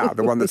course. Yeah,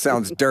 the one that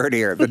sounds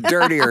dirtier. The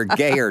dirtier,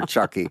 gayer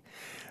Chucky.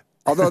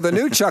 Although the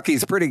new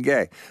Chucky's pretty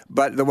gay,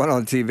 but the one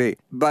on TV.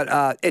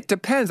 But it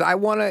depends. I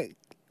want to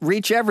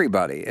reach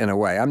everybody in a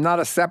way. I'm not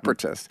a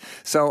separatist.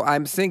 So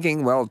I'm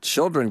thinking, well,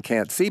 children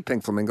can't see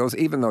Pink Flamingos,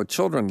 even though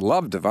children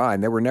love Divine.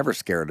 They were never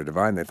scared of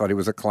Divine. They thought he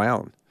was a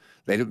clown.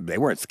 They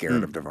weren't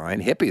scared of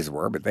Divine. Hippies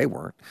were, but they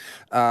weren't.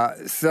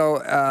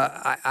 So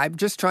I'm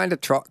just trying to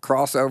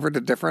cross over to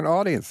different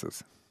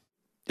audiences.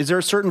 Is there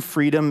a certain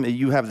freedom?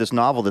 You have this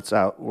novel that's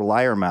out,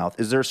 Liarmouth.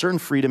 Is there a certain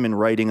freedom in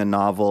writing a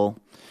novel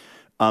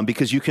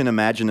because you can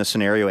imagine a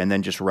scenario and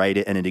then just write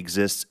it and it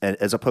exists,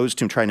 as opposed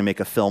to trying to make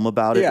a film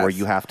about it, yes, where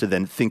you have to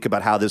then think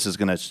about how this is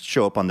going to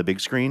show up on the big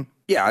screen?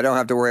 Yeah, I don't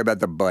have to worry about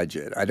the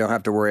budget. I don't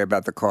have to worry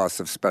about the cost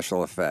of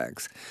special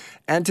effects.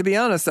 And to be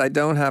honest, I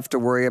don't have to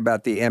worry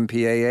about the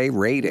MPAA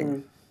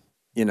rating.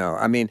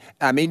 I mean,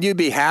 you'd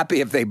be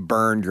happy if they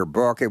burned your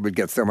book. It would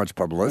get so much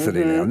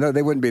publicity now. No,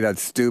 they wouldn't be that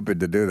stupid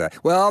to do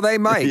that. Well, they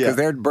might, because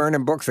they're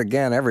burning books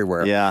again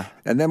everywhere. Yeah.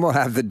 And then we'll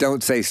have the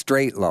Don't Say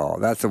Straight law.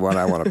 That's the one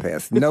I want to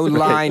pass. No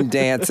line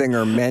dancing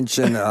or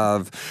mention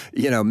of,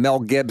 Mel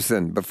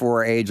Gibson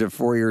before age of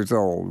 4 years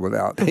old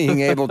without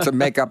being able to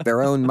make up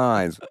their own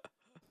minds.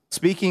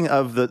 Speaking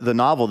of the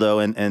novel, though,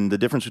 and the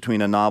difference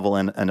between a novel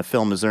and a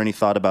film, is there any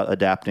thought about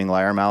adapting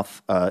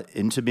Liarmouth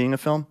into being a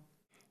film?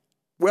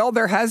 Well,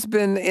 there has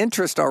been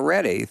interest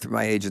already,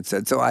 my agent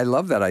said. So I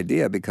love that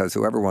idea, because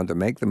whoever wanted to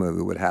make the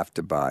movie would have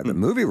to buy the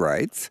movie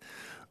rights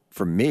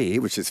from me,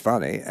 which is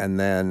funny, and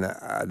then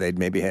they'd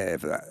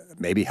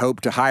maybe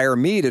hope to hire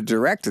me to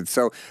direct it.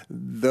 So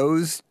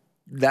there's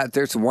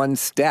one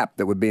step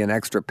that would be an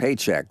extra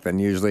paycheck than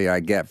usually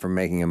I get from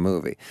making a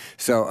movie.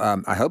 So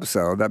I hope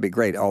so. That'd be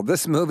great.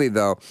 This movie,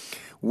 though,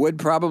 would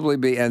probably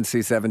be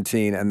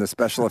NC-17, and the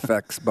special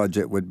effects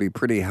budget would be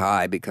pretty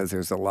high because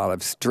there's a lot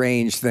of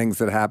strange things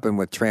that happen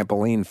with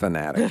trampoline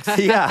fanatics.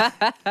 Yeah.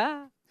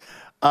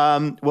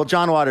 Well,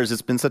 John Waters,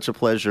 it's been such a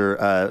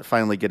pleasure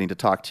finally getting to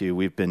talk to you.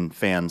 We've been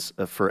fans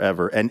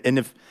forever. And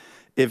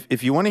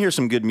if you want to hear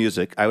some good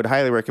music, I would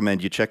highly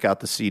recommend you check out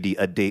the CD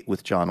A Date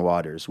with John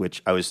Waters,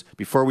 which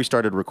before we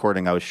started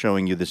recording, I was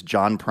showing you this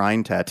John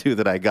Prine tattoo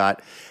that I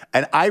got.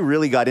 And I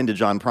really got into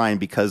John Prine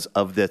because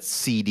of the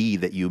CD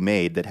that you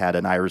made that had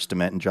an Iris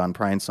DeMent and John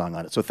Prine song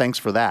on it. So thanks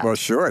for that. Well,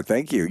 sure.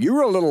 Thank you. You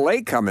were a little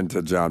late coming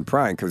to John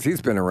Prine because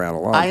he's been around a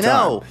long time. I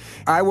know.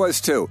 I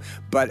was too.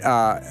 But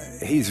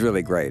he's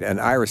really great. And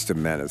Iris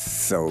DeMent is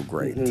so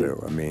great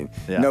too. I mean,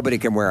 nobody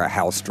can wear a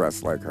house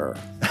dress like her.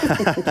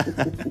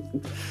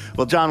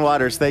 Well, John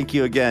Waters, thank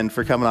you again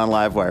for coming on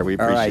Livewire. We appreciate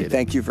it. All right.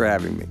 Thank you for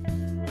having me.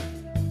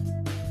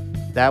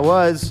 That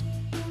was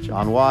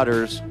John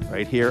Waters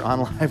right here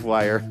on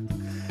Livewire.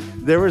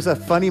 There was a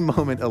funny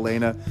moment,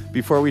 Elena,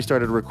 before we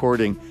started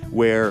recording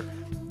where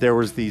there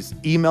was these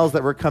emails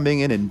that were coming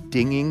in and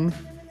dinging,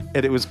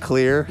 and it was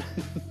clear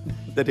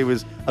that it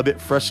was a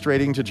bit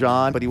frustrating to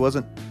John, but he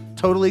wasn't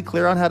totally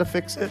clear on how to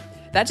fix it.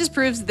 That just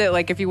proves that,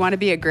 like, if you want to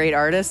be a great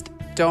artist,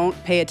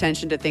 don't pay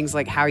attention to things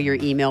like how your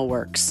email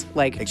works.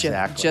 Like,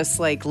 Exactly. just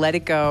like let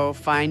it go,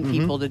 find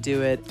people to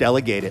do it.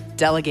 Delegate it.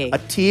 Delegate. A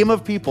team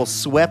of people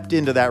swept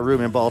into that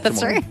room in Baltimore.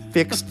 That's right. And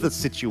fixed the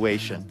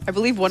situation. I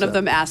believe one of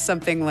them asked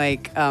something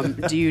like,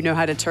 do you know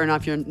how to turn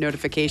off your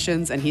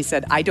notifications? And he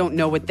said, I don't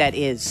know what that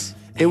is.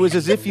 It was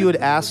as if you had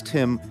asked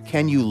him,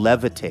 can you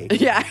levitate?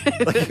 Yeah.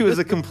 Like it was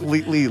a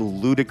completely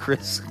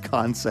ludicrous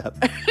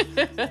concept.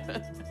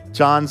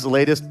 John's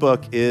latest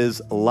book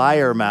is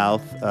Liar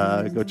Mouth.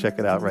 Go check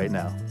it out right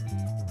now.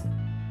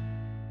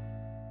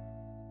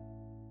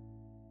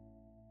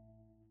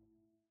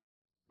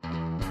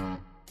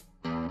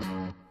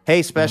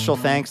 Hey, special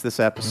thanks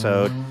this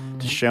episode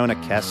to Shona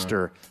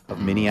Kester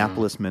of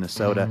Minneapolis,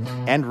 Minnesota,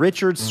 and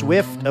Richard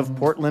Swift of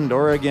Portland,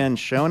 Oregon.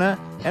 Shona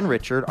and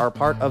Richard are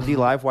part of the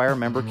Livewire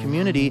member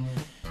community,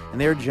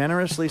 and they are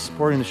generously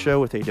supporting the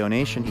show with a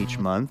donation each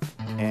month.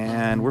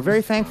 And we're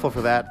very thankful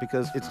for that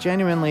because it's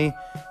genuinely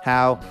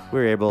how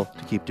we're able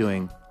to keep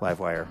doing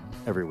Livewire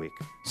every week.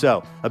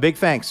 So a big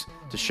thanks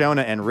to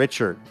Shona and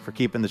Richard for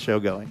keeping the show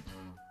going.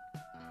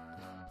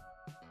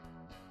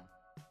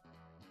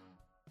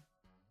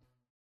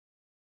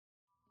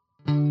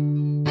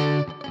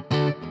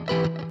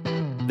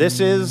 This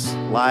is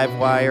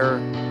Livewire.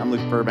 I'm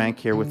Luke Burbank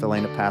here with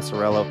Elena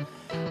Passarello.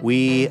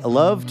 We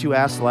love to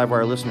ask the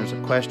Livewire listeners a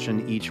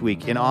question each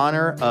week in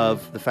honor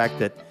of the fact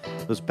that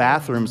those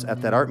bathrooms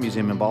at that art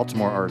museum in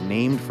Baltimore are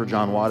named for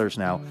John Waters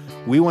now.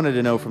 We wanted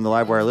to know from the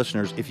Livewire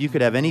listeners, if you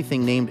could have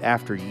anything named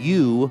after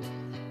you,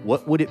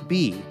 what would it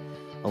be?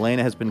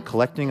 Elena has been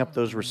collecting up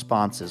those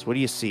responses. What are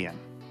you seeing?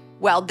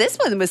 Well, this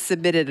one was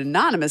submitted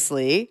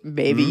anonymously.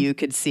 Maybe you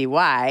could see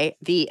why.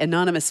 The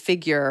anonymous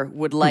figure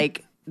would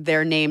like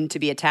their name to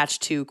be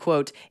attached to,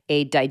 quote,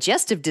 a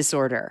digestive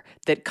disorder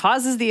that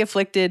causes the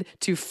afflicted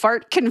to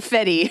fart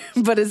confetti,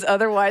 but is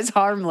otherwise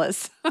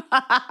harmless.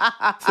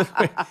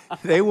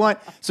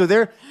 So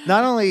they're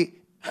not only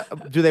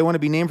do they want to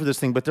be named for this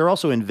thing, but they're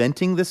also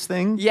inventing this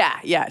thing?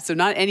 Yeah. So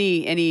not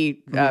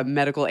any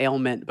medical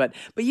ailment, but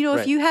you know,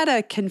 if you had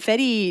a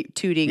confetti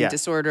tooting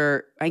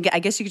disorder, I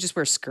guess you could just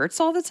wear skirts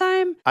all the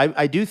time.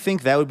 I do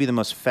think that would be the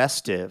most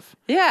festive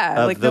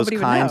of like those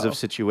kinds of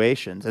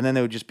situations. And then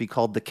they would just be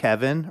called the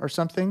Kevin or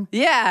something.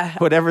 Yeah.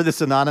 Whatever this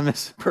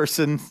anonymous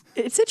person.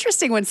 It's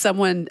interesting when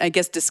someone, I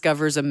guess,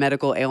 discovers a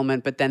medical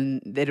ailment, but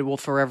then it will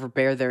forever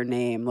bear their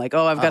name. Like,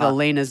 oh, I've got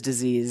Elena's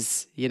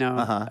disease, you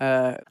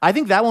know. I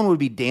think that one would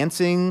be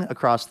dancing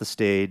across the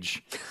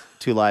stage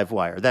to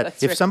Livewire.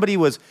 That if somebody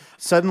was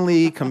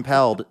suddenly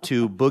compelled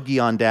to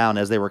boogie on down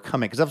as they were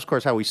coming, because that's, of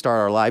course, how we start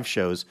our live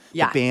shows.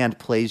 The band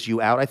plays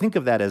you out. I think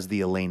of that as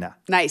the Elena.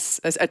 Nice.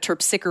 A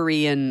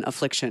terpsichorean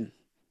affliction.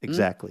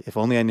 Exactly. If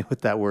only I knew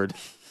what that word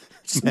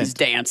meant.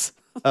 Dance.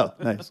 Oh,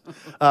 nice.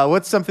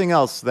 What's something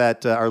else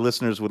that our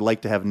listeners would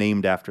like to have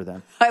named after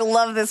them? I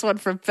love this one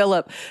from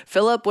Philip.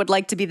 Philip would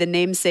like to be the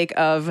namesake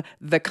of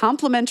the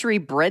complimentary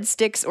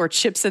breadsticks or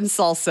chips and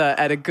salsa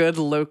at a good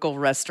local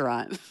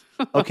restaurant.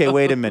 Okay,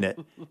 wait a minute.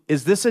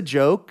 Is this a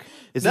joke?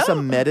 Is this a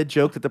meta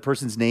joke that the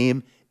person's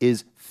name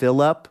is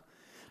Philip?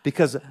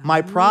 Because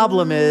my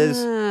problem is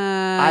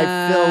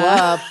I fill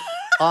up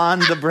on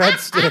the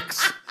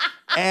breadsticks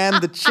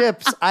and the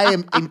chips. I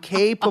am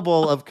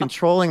incapable of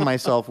controlling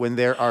myself when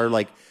there are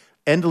like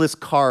endless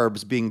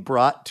carbs being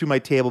brought to my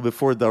table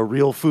before the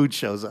real food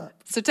shows up.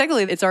 So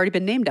technically, it's already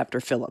been named after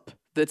Philip.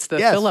 It's the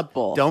Philip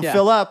bowl. Don't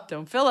fill up.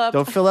 Don't fill up.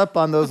 Don't fill up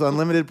on those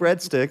unlimited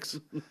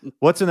breadsticks.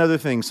 What's another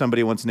thing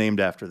somebody wants named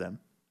after them?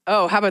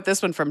 Oh, how about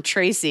this one from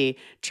Tracy?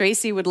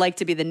 Tracy would like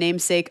to be the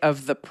namesake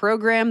of the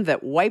program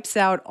that wipes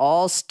out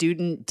all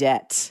student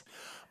debt.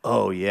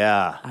 Oh,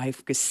 yeah. I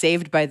was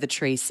saved by the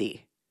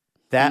Tracy.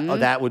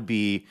 That would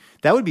be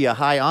a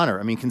high honor.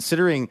 I mean,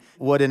 considering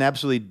what an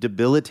absolutely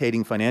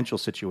debilitating financial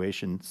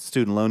situation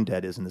student loan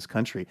debt is in this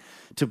country,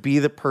 to be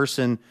the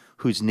person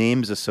whose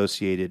name is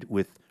associated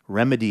with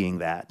remedying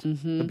that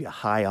would be a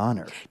high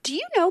honor. Do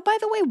you know, by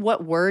the way,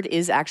 what word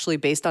is actually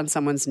based on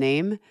someone's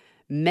name?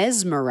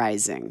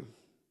 Mesmerizing.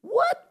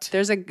 What?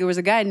 There was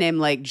a guy named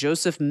like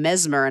Joseph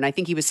Mesmer, and I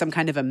think he was some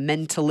kind of a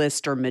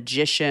mentalist or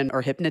magician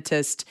or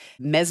hypnotist.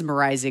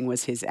 Mesmerizing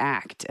was his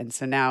act. And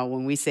so now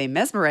when we say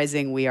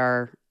mesmerizing, we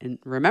are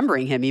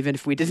remembering him, even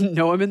if we didn't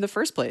know him in the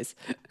first place.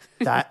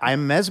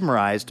 I'm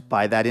mesmerized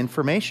by that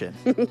information.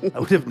 I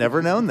would have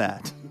never known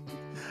that.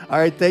 All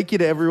right, thank you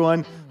to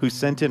everyone who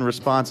sent in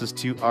responses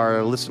to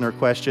our listener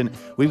question.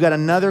 We've got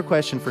another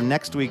question for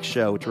next week's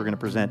show, which we're going to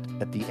present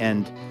at the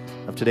end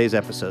of today's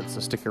episode,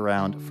 so stick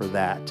around for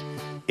that.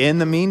 In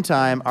the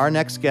meantime, our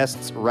next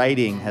guest's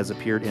writing has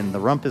appeared in the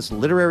Rumpus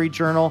Literary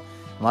Journal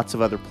and lots of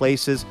other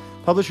places.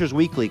 Publishers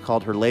Weekly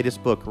called her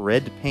latest book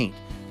Red Paint,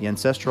 the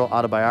ancestral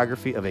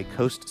autobiography of a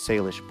Coast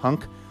Salish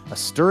punk, a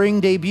stirring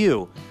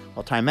debut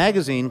While Time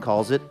Magazine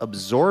calls it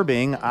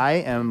absorbing, I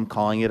am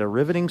calling it a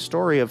riveting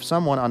story of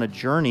someone on a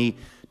journey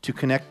to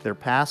connect their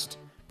past,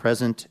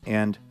 present,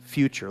 and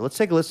future. Let's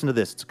take a listen to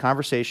this. It's a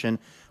conversation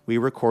we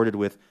recorded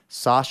with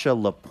Sasha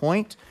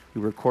Lapointe.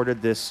 We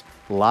recorded this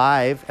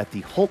live at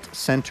the Holt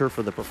Center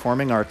for the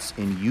Performing Arts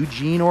in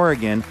Eugene,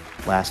 Oregon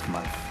last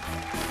month.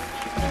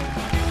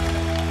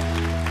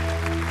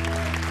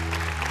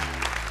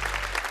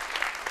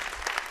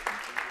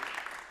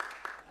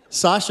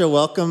 Sasha,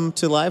 welcome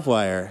to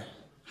Livewire.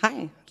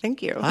 Hi,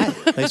 thank you. Hi,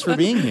 thanks for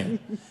being here.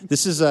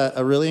 This is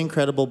a really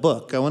incredible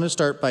book. I want to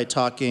start by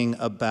talking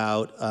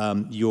about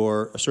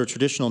your sort of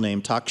traditional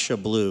name,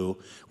 Taksha Blue,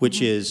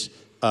 which is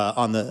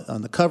on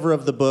the cover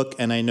of the book,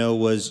 and I know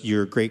was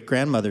your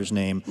great-grandmother's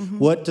name.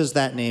 What does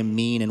that name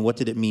mean, and what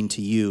did it mean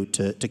to you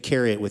to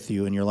carry it with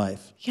you in your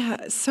life?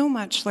 Yeah, so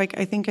much. Like,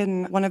 I think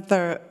in one of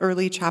the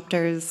early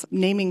chapters,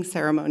 naming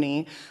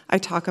ceremony, I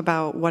talk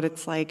about what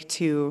it's like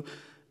to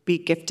be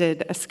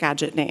gifted a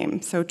Skagit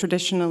name. So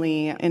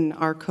traditionally, in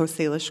our Coast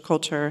Salish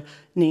culture,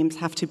 names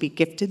have to be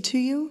gifted to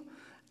you.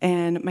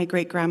 And my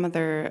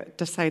great-grandmother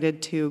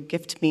decided to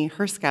gift me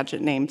her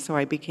Skagit name, so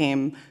I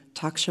became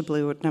Taksha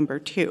Blue number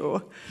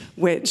 2,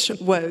 which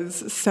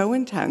was so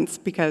intense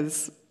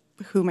because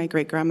who my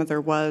great-grandmother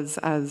was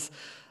as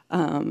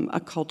a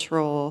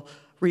cultural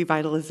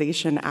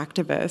revitalization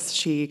activist.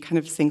 She kind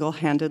of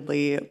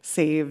single-handedly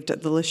saved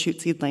the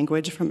Lushootseed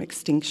language from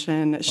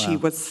extinction. Wow. She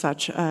was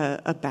such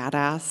a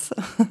badass.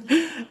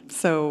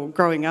 So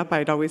growing up,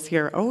 I'd always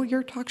hear, "Oh,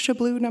 you're Taksha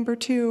Blue number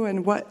 2,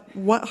 and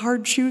what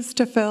hard shoes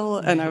to fill."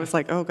 And I was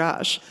like, "Oh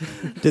gosh."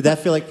 Did that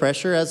feel like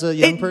pressure as a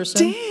young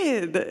person?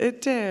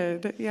 It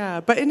did,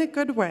 yeah, but in a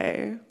good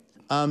way.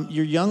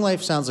 Your young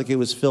life sounds like it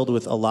was filled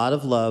with a lot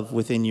of love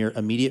within your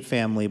immediate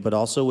family, but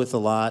also with a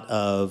lot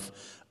of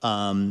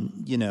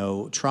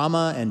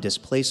trauma and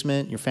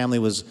displacement. Your family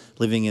was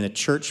living in a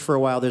church for a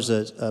while. There's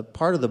a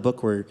part of the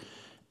book where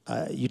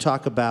you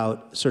talk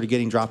about sort of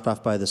getting dropped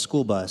off by the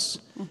school bus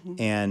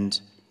and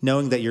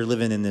knowing that you're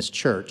living in this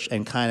church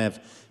and kind of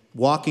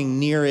walking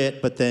near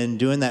it, but then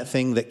doing that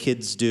thing that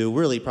kids do,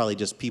 really probably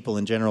just people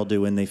in general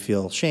do when they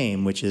feel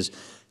shame, which is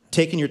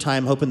taking your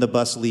time, hoping the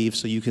bus leaves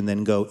so you can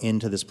then go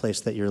into this place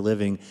that you're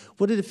living.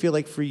 What did it feel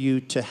like for you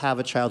to have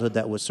a childhood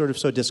that was sort of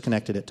so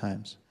disconnected at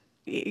times?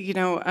 You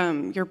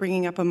know, you're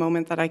bringing up a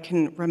moment that I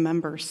can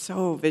remember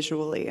so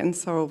visually and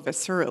so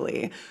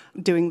viscerally,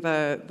 doing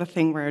the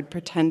thing where I'd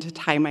pretend to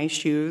tie my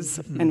shoes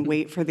and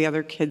wait for the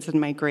other kids in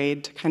my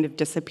grade to kind of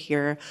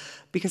disappear,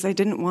 because I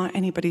didn't want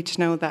anybody to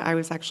know that I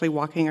was actually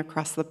walking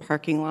across the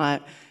parking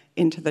lot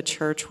into the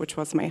church, which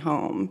was my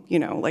home. You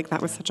know, like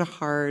that was such a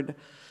hard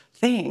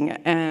thing.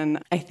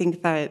 And I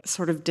think that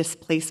sort of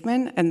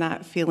displacement and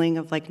that feeling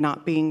of like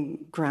not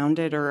being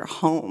grounded or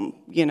home,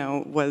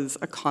 was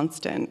a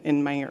constant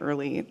in my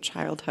early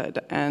childhood.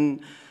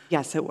 And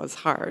yes, it was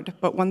hard.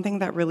 But one thing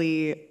that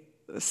really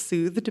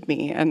soothed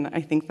me, and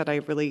I think that I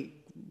really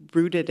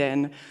rooted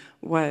in,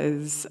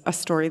 was a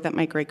story that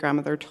my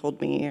great-grandmother told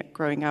me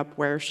growing up,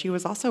 where she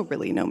was also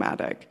really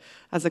nomadic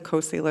as a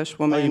Coast Salish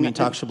woman. Oh, you mean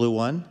Taksha Blue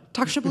 1?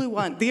 Taksha Blue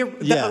 1, the OG.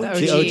 The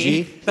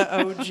OG?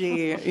 The OG,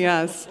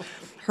 yes.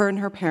 Her and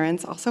her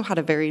parents also had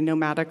a very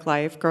nomadic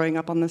life growing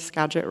up on the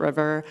Skagit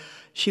River.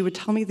 She would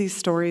tell me these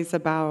stories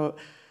about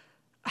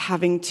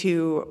having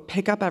to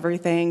pick up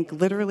everything,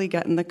 literally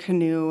get in the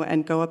canoe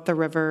and go up the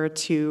river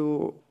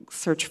to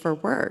search for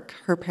work.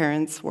 Her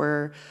parents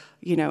were,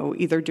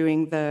 either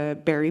doing the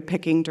berry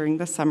picking during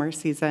the summer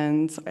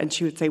seasons, and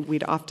she would say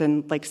we'd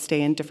often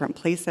stay in different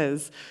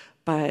places,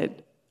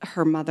 but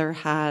her mother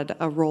had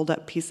a rolled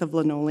up piece of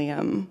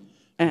linoleum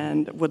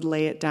and would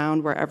lay it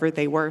down wherever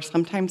they were.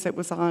 Sometimes it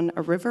was on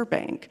a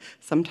riverbank.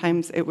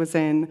 Sometimes it was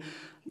in,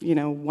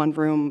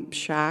 one-room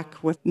shack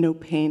with no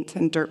paint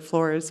and dirt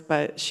floors.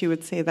 But she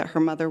would say that her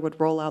mother would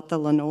roll out the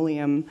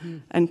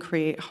linoleum and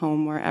create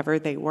home wherever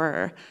they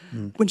were.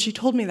 When she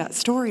told me that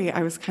story,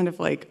 I was kind of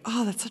like,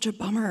 oh, that's such a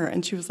bummer.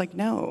 And she was like,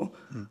 no.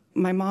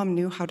 My mom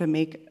knew how to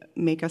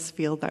make us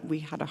feel that we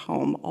had a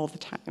home all the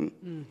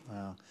time.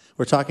 Wow.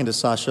 We're talking to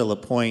Sasha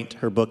Lapointe.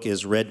 Her book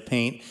is Red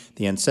Paint,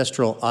 the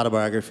ancestral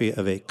autobiography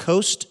of a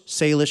Coast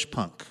Salish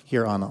punk,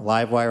 here on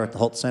Livewire at the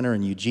Holt Center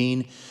in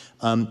Eugene.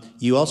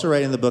 You also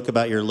write in the book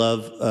about your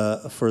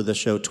love for the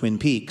show Twin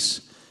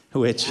Peaks,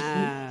 which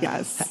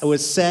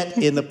was set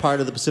in the part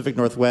of the Pacific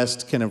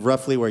Northwest, kind of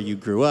roughly where you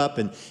grew up,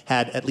 and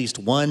had at least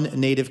one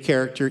native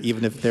character,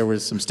 even if there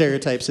was some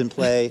stereotypes in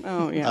play.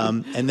 Oh, yeah.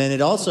 And then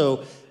it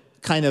also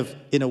kind of,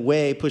 in a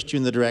way, pushed you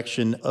in the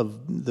direction of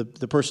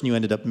the person you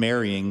ended up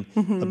marrying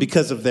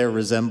because of their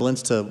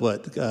resemblance to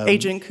what?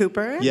 Agent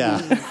Cooper?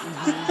 Yeah.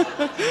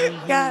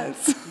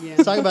 Yes.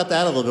 Let's talk about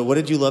that a little bit. What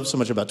did you love so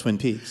much about Twin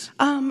Peaks?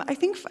 I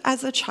think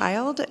as a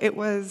child, it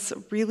was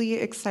really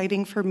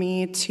exciting for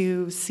me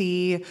to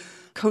see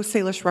Coast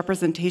Salish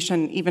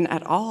representation, even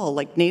at all,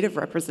 like Native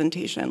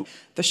representation.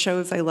 The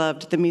shows I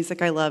loved, the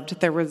music I loved,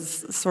 there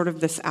was sort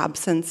of this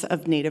absence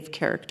of Native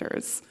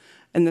characters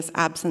and this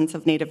absence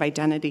of Native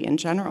identity in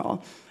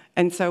general.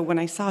 And so when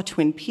I saw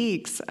Twin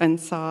Peaks and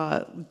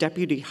saw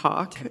Deputy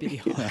Hawk,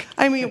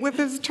 I mean, with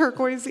his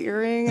turquoise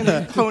earring and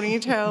his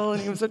ponytail,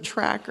 and he was a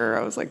tracker,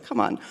 I was like,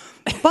 come on.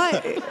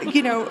 But,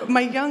 you know,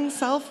 my young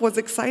self was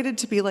excited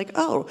to be like,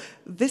 oh,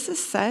 this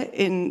is set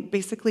in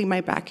basically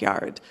my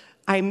backyard.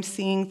 I'm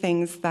seeing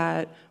things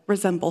that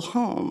resemble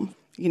home.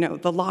 You know,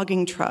 the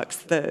logging trucks,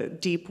 the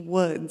deep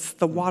woods,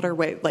 the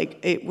waterway. Like,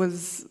 it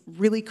was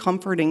really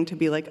comforting to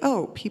be like,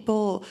 oh,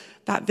 people,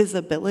 that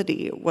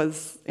visibility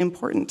was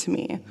important to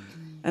me.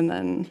 And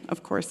then,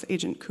 of course,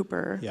 Agent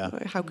Cooper. Yeah.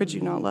 How could you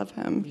not love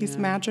him? He's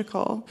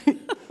magical.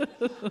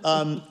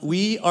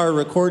 We are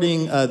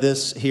recording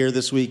this here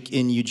this week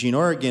in Eugene,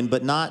 Oregon,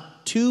 but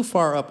not too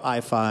far up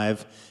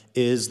I-5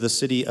 is the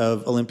city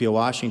of Olympia,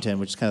 Washington,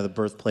 which is kind of the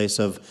birthplace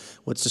of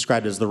what's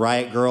described as the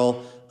Riot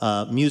Girl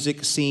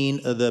music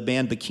scene. The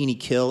band Bikini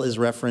Kill is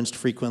referenced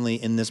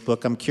frequently in this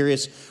book. I'm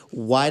curious,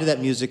 why did that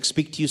music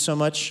speak to you so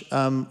much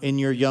in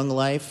your young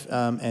life,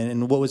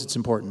 and what was its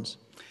importance?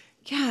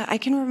 Yeah, I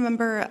can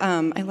remember,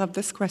 I love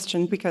this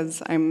question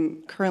because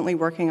I'm currently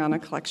working on a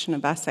collection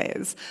of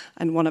essays,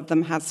 and one of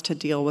them has to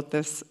deal with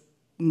this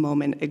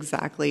moment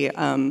exactly.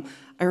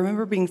 I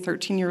remember being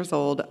 13 years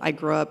old. I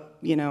grew up,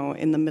 you know,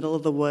 in the middle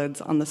of the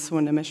woods on the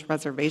Swinomish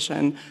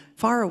Reservation,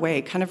 far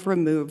away, kind of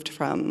removed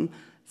from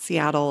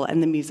Seattle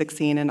and the music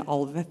scene and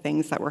all of the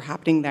things that were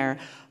happening there.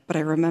 But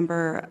I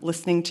remember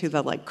listening to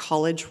the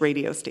college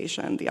radio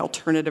station, the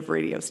alternative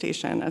radio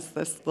station, as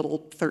this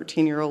little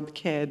 13-year-old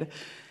kid.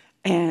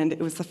 And it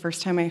was the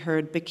first time I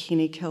heard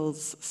Bikini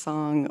Kill's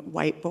song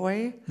 "White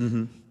Boy,"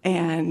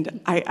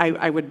 and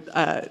I would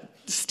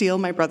steal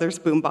my brother's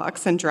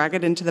boombox and drag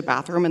it into the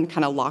bathroom and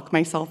kind of lock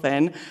myself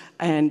in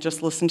and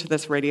just listen to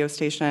this radio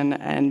station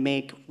and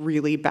make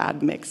really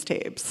bad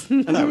mixtapes.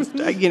 And I was,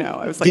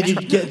 I was like...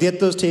 Did you get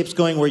those tapes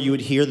going where you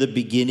would hear the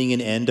beginning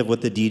and end of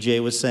what the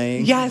DJ was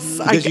saying? Yes.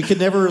 Because you could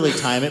never really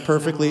time it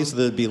perfectly, so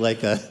there'd be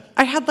like a...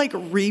 I had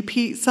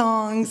repeat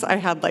songs.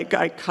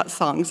 I cut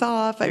songs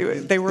off.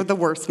 They were the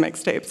worst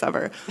mixtapes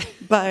ever.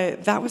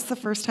 But that was the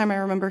first time I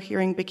remember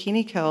hearing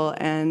Bikini Kill,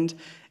 and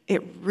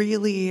it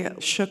really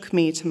shook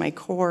me to my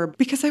core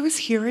because I was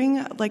hearing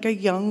a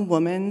young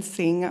woman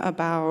sing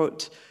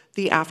about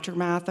the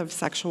aftermath of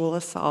sexual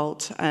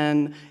assault,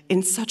 and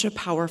in such a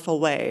powerful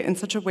way, in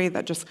such a way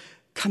that just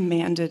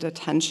commanded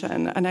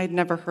attention. And I'd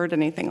never heard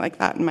anything like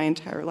that in my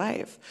entire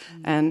life.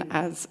 And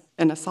as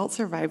an assault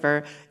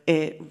survivor,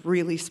 it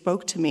really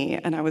spoke to me,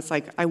 and I was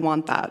like, I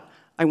want that.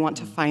 I want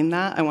to find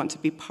that. I want to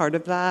be part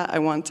of that. I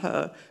want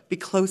to be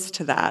close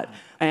to that.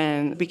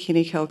 And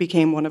Bikini Kill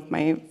became one of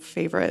my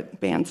favorite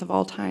bands of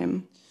all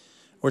time.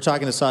 We're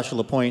talking to Sasha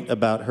LaPointe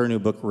about her new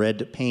book,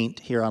 Red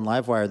Paint, here on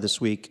Livewire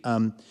this week.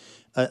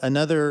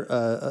 Another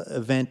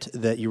event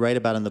that you write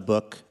about in the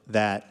book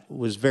that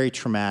was very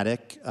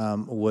traumatic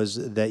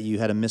was that you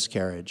had a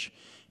miscarriage.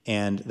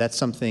 And that's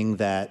something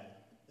that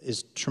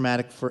is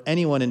traumatic for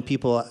anyone, and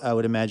people, I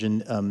would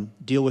imagine,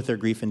 deal with their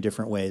grief in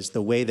different ways.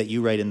 The way that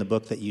you write in the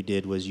book that you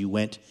did was you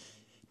went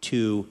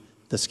to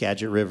the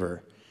Skagit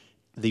River,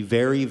 the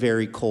very,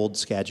 very cold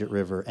Skagit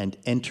River, and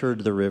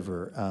entered the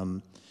river.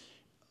 I'm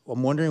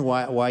wondering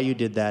why you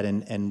did that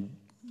and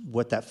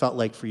what that felt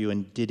like for you,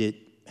 and did it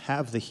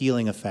have the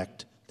healing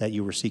effect that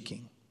you were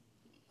seeking?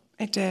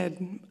 It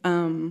did.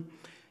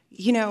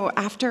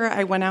 After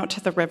I went out to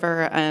the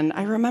river, and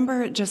I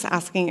remember just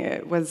asking,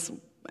 it was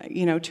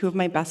two of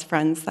my best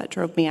friends that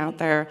drove me out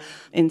there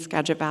in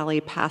Skagit Valley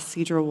past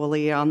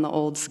Sedro-Woolley on the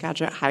old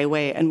Skagit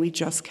Highway, and we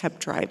just kept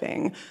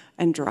driving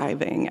and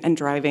driving and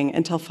driving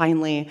until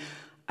finally,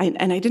 I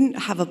didn't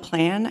have a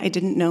plan. I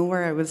didn't know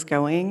where I was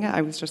going.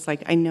 I was just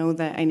like, I know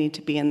that I need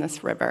to be in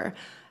this river.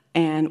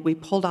 And we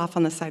pulled off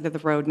on the side of the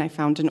road, and I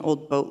found an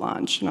old boat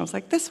launch, and I was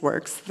like, this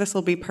works. This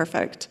will be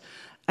perfect.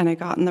 And I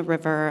got in the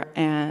river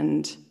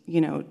and,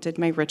 did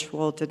my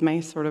ritual, did my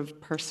sort of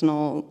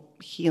personal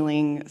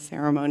healing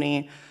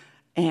ceremony.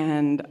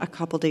 And a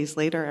couple days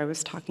later, I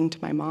was talking to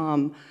my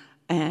mom,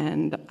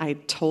 and I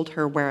told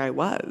her where I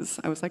was.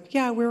 I was like,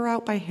 yeah, we were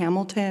out by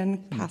Hamilton,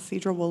 past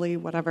Sedro-Woolley,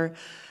 whatever.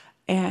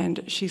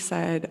 And she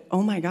said,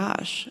 oh my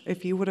gosh,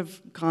 if you would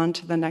have gone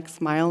to the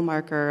next mile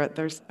marker,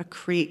 there's a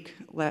creek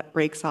that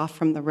breaks off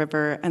from the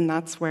river, and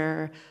that's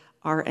where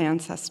our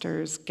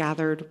ancestors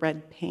gathered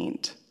red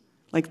paint,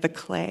 like the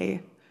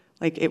clay.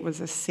 Like, it was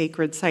a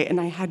sacred site, and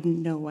I had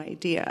no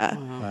idea.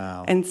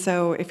 Wow. And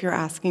so if you're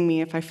asking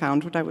me if I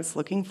found what I was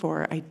looking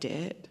for, I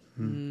did.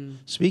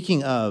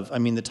 Speaking of,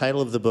 the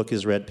title of the book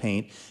is Red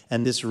Paint,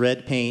 and this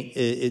red paint,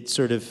 it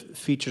sort of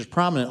features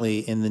prominently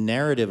in the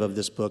narrative of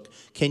this book.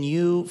 Can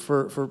you,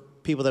 for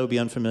people that would be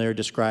unfamiliar,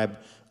 describe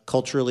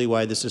culturally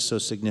why this is so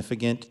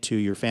significant to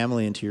your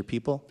family and to your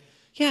people?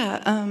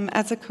 Yeah,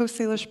 as a Coast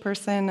Salish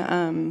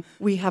person,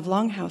 we have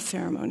longhouse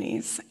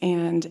ceremonies,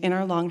 and in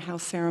our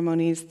longhouse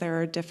ceremonies,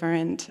 there are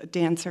different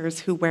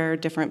dancers who wear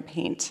different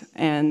paint,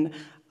 and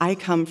I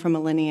come from a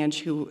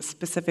lineage who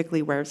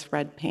specifically wears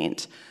red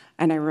paint.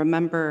 And I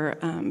remember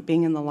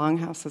being in the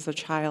longhouse as a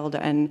child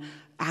and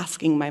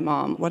asking my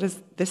mom, what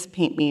does this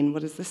paint mean?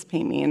 What does this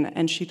paint mean?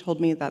 And she told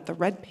me that the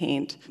red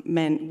paint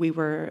meant we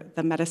were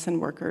the medicine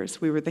workers,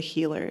 we were the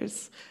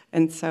healers.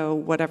 And so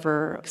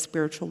whatever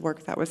spiritual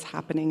work that was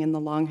happening in the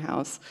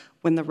longhouse,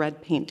 when the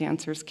red paint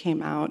dancers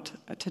came out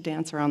to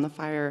dance around the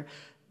fire,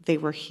 they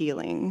were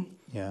healing.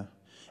 Yeah.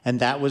 And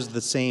that was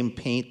the same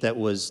paint that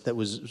was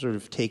sort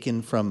of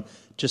taken from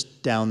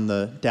just down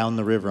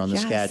the river on the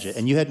Skagit.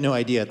 And you had no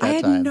idea at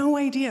that time. I had no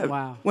idea.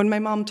 Wow. When my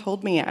mom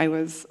told me, I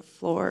was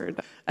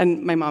floored.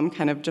 And my mom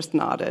kind of just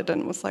nodded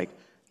and was like,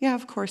 yeah,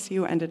 of course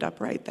you ended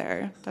up right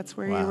there. That's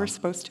where you were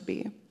supposed to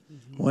be.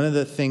 One of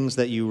the things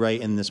that you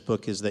write in this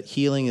book is that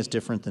healing is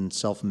different than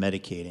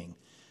self-medicating.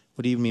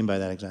 What do you mean by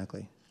that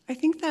exactly? I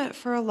think that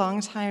for a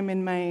long time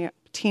in my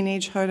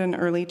teenagehood and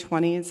early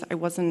 20s, I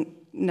wasn't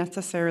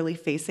necessarily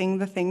facing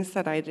the things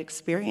that I'd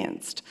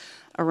experienced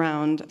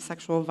around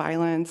sexual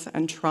violence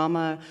and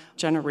trauma,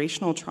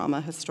 generational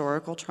trauma,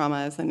 historical trauma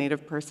as a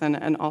Native person,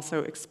 and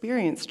also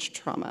experienced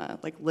trauma,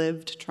 like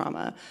lived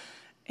trauma.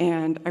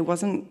 And I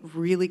wasn't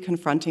really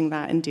confronting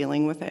that and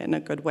dealing with it in a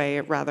good way.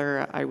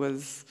 Rather, I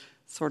was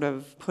sort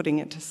of putting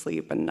it to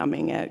sleep and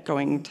numbing it,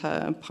 going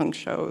to punk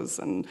shows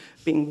and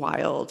being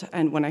wild.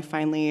 And when I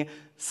finally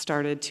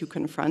started to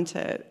confront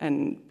it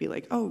and be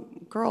like, oh,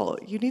 girl,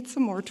 you need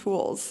some more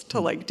tools to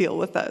like deal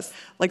with this.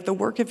 Like the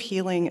work of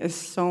healing is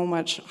so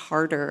much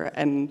harder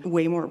and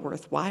way more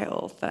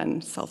worthwhile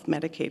than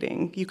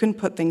self-medicating. You can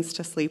put things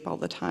to sleep all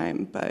the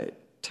time, but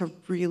to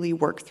really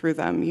work through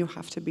them, you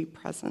have to be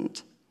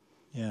present.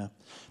 Yeah.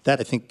 That,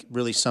 I think,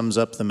 really sums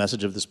up the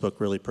message of this book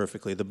really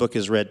perfectly. The book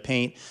is Red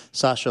Paint.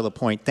 Sasha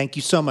LaPointe, thank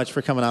you so much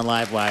for coming on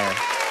Livewire.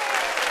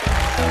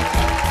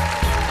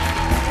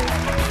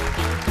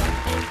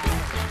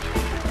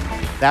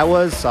 That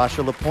was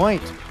Sasha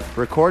LaPointe,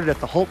 recorded at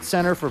the Holt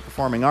Center for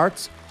Performing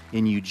Arts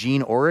in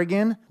Eugene,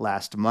 Oregon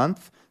last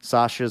month.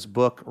 Sasha's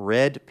book,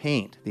 Red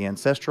Paint, the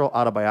ancestral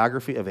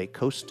autobiography of a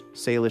Coast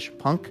Salish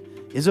punk,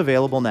 is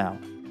available now.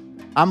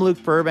 I'm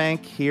Luke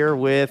Burbank here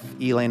with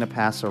Elena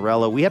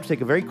Passarello. We have to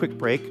take a very quick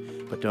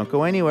break, but don't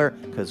go anywhere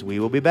because we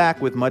will be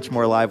back with much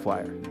more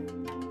Livewire.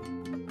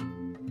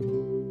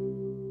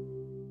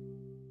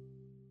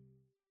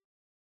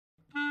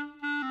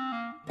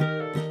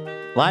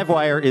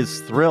 Livewire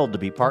is thrilled to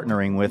be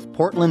partnering with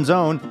Portland's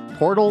own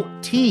Portal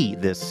Tea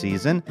this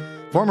season.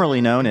 Formerly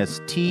known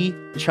as Tea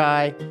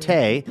Chai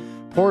Tay,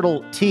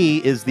 Portal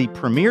Tea is the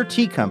premier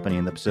tea company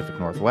in the Pacific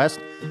Northwest.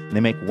 They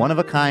make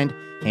one-of-a-kind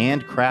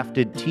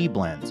handcrafted tea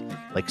blends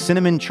like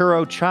cinnamon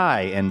churro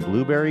chai and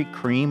blueberry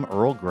cream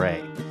Earl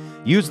Grey.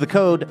 Use the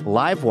code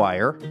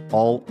LIVEWIRE,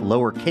 all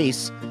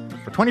lowercase,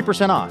 for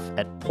 20% off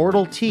at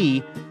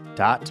portaltea.co.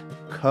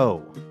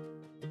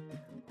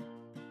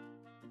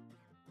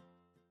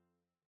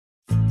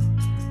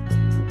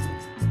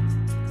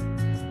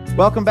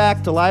 Welcome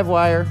back to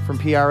Livewire from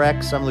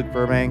PRX. I'm Luke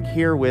Burbank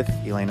here with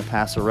Elena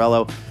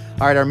Passarello.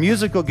 All right, our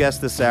musical guest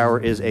this hour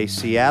is a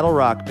Seattle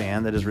rock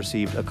band that has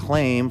received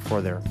acclaim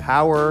for their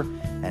power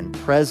and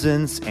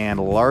presence and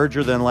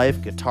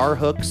larger-than-life guitar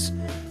hooks.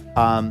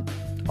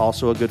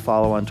 Also a good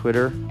follow on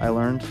Twitter, I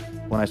learned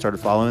when I started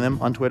following them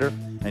on Twitter.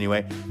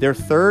 Anyway, their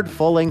third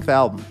full-length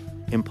album,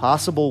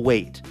 Impossible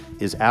Weight,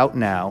 is out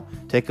now.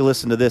 Take a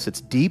listen to this.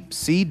 It's Deep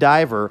Sea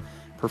Diver,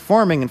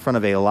 performing in front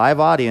of a live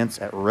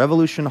audience at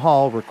Revolution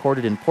Hall,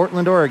 recorded in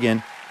Portland,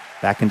 Oregon,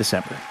 back in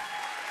December.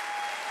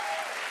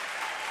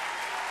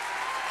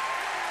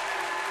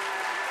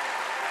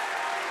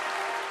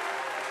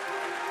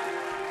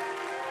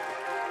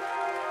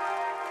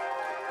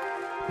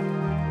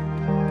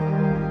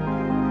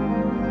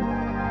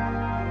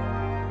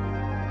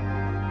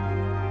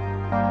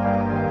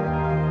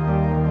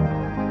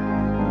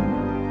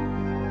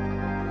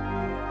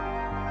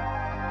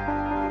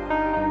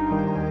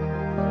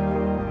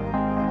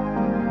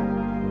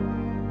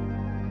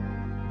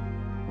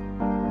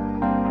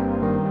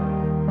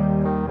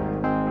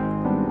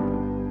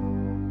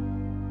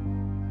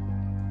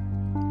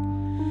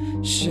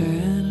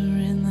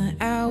 Shattering the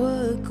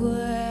hourglass,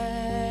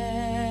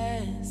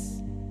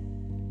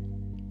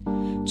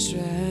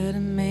 try to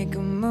make a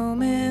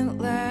moment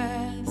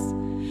last.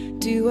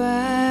 Do I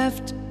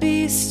have to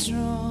be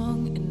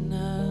strong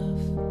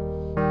enough?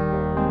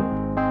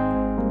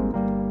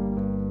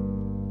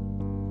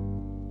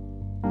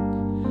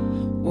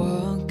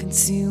 Walk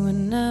into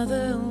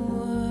another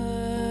world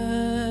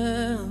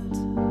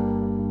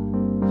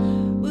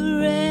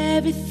where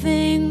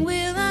everything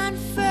will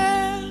unfurl.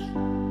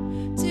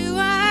 Do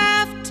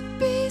I have to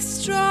be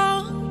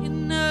strong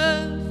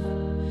enough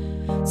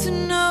to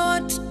know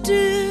what to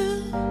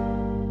do?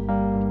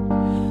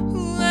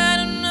 I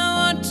don't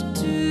know what to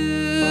do.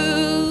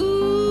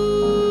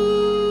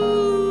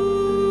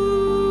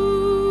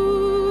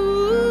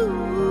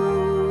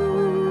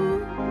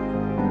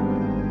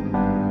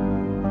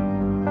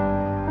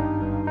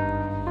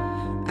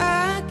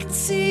 I could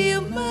see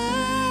you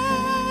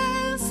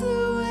miles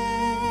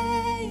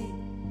away,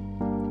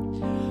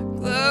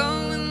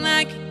 glowing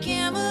like a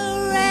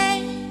gamma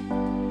ray,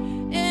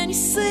 and you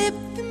slip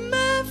through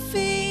my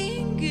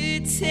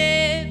fingertips.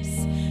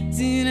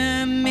 Did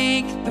I make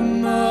make the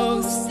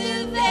most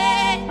of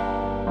it.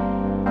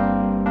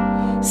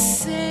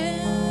 Set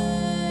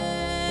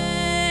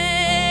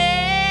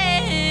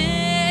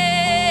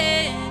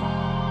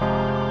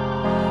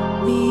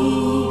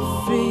me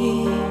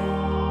free.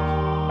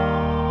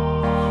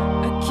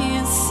 I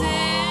can't set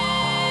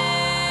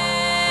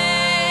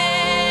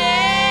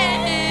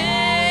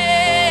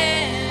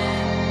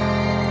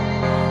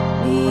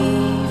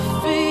me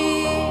free.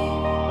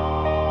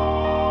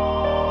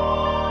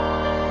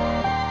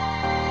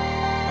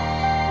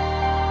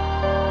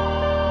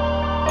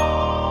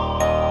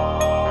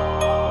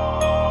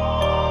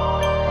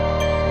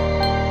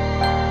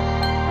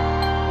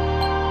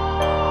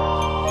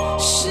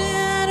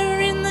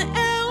 Shatter in the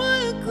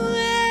hourglass,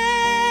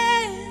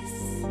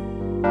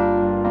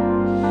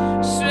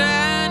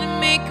 try to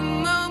make a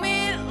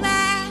moment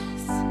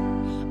last.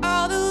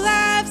 All the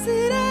lives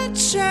that I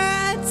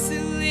tried to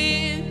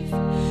live,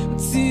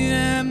 do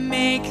I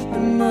make the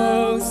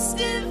most of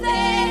it?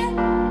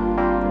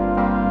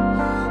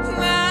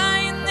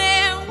 Lying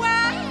there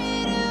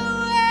wide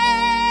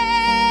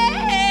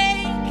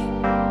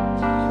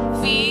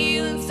awake,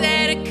 feelings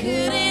that I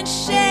couldn't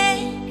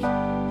shake.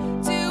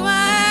 Do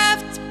I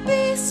have to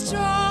be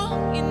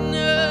strong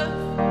enough?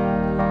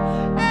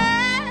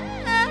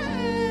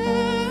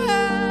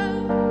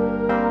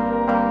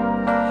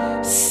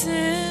 Set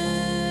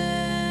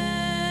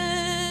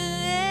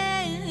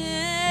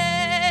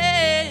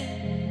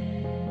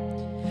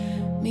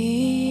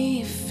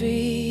me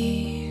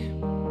free.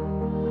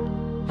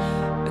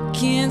 I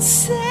can't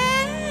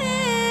set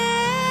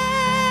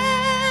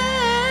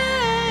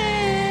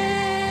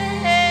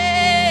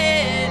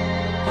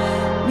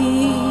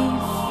me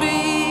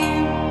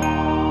free.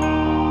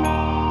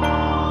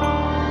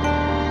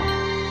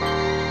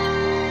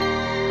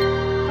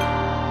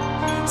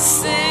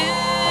 Set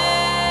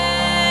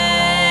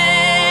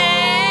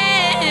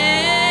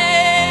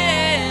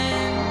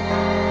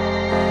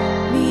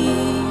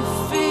me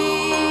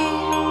free.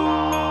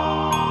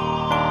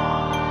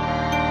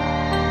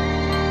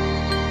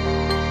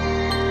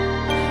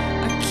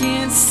 I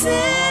can't set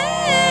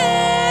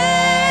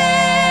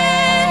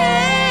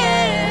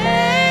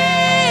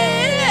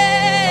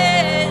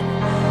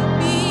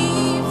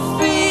me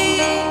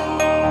free.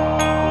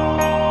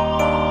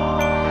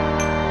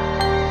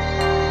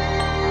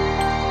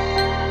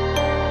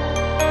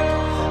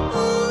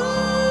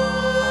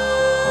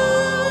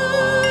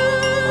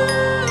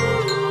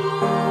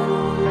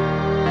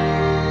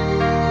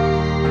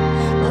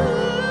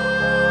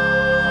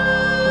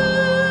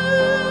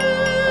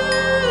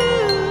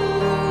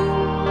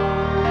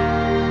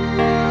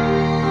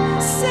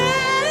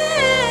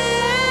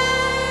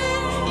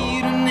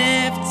 You don't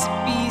have to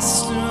be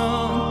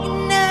strong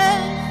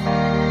enough.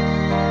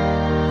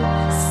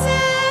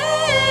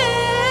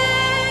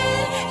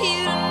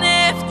 You don't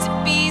have to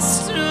be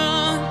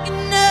strong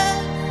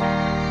enough.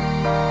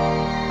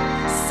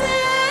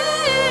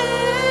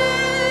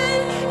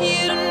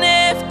 You don't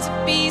have to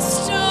be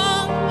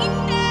strong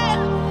enough.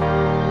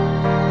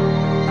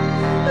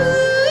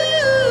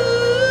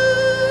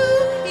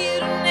 You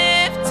don't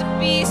have to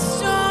be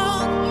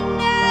strong enough.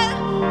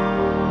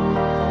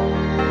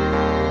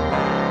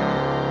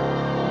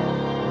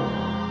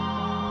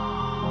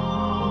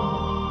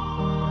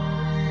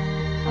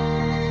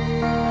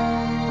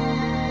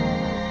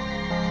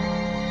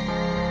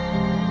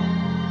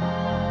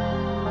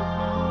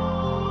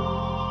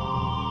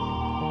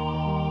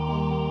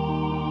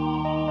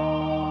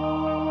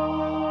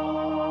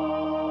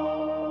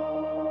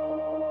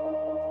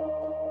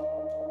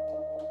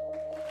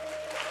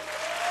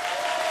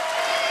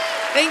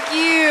 Thank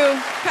you.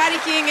 Patty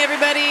King,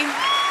 everybody.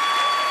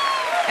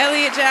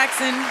 Elliot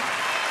Jackson.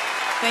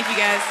 Thank you,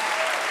 guys.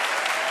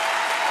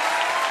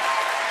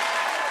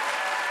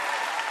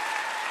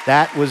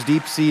 That was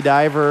Deep Sea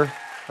Diver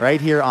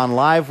right here on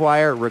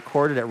Livewire,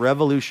 recorded at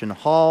Revolution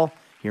Hall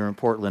here in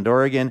Portland,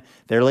 Oregon.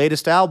 Their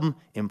latest album,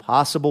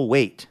 Impossible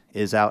Weight,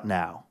 is out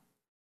now.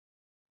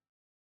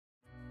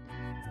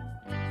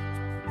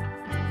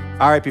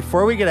 All right,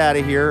 before we get out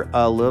of here,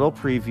 a little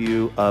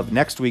preview of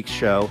next week's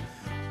show.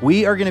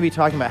 We are going to be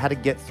talking about how to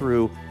get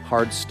through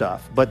hard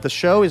stuff, but the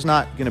show is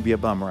not going to be a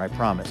bummer, I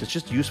promise. It's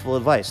just useful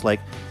advice, like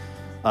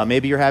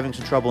maybe you're having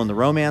some trouble in the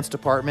romance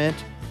department.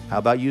 How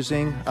about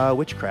using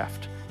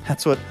witchcraft?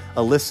 That's what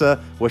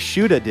Alyssa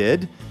Washuta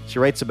did. She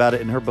writes about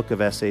it in her book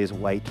of essays,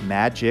 White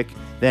Magic.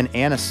 Then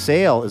Anna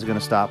Sale is going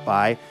to stop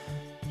by.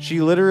 She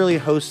literally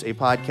hosts a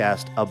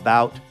podcast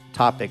about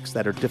topics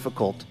that are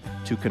difficult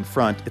to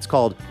confront. It's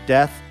called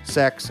Death,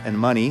 Sex, and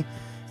Money.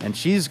 And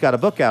she's got a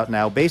book out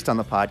now based on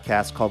the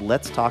podcast called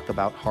Let's Talk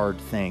About Hard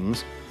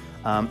Things.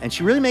 And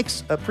she really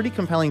makes a pretty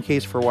compelling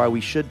case for why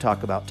we should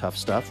talk about tough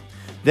stuff.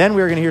 Then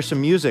we're going to hear some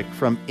music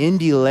from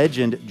indie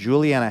legend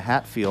Juliana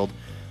Hatfield,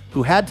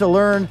 who had to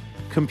learn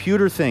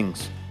computer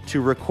things to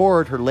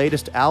record her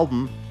latest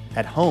album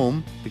at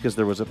home because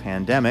there was a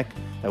pandemic.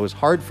 That was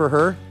hard for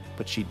her,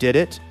 but she did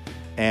it.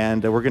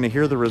 And we're going to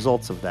hear the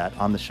results of that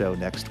on the show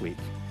next week.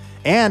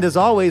 And as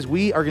always,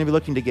 we are going to be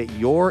looking to get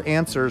your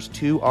answers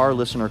to our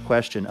listener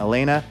question.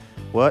 Elena,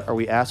 What are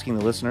we asking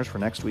the listeners for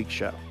next week's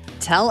show?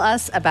 Tell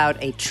us about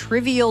a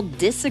trivial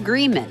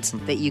disagreement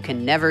that you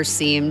can never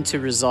seem to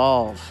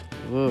resolve.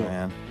 Ooh.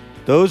 Man,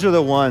 those are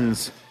the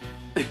ones.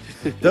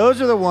 Those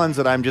are the ones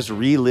that I'm just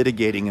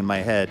relitigating in my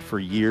head for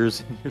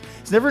years.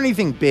 It's never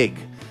anything big.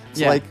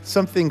 It's like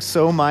something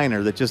so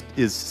minor that just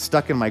is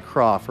stuck in my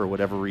craw for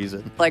whatever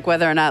reason. Like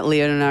whether or not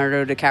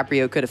Leonardo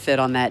DiCaprio could have fit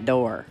on that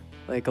door.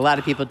 Like a lot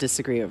of people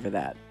disagree over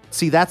that.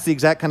 See, that's the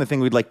exact kind of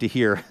thing we'd like to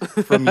hear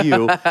from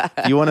you.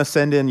 If you want to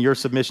send in your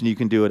submission, you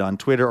can do it on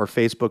Twitter or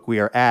Facebook. We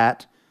are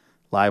at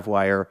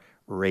Livewire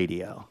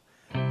Radio.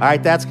 All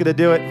right, that's going to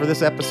do it for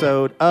this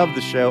episode of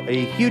the show.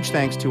 A huge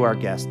thanks to our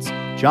guests,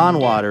 John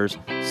Waters,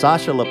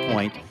 Sasha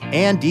LaPointe,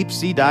 and Deep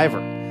Sea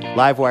Diver.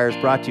 Livewire is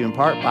brought to you in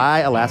part by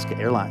Alaska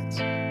Airlines.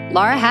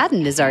 Laura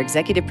Haddon is our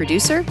executive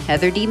producer.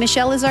 Heather D.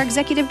 Michelle is our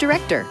executive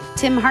director.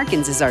 Tim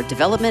Harkins is our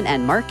development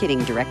and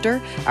marketing director.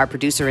 Our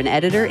producer and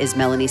editor is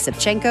Melanie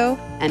Sepchenko.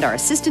 And our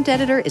assistant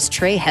editor is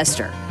Trey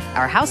Hester.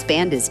 Our house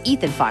band is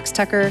Ethan Fox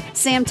Tucker,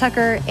 Sam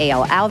Tucker,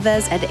 A.L.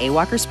 Alves, and A.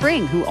 Walker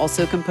Spring, who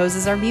also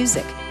composes our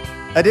music.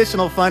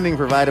 Additional funding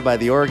provided by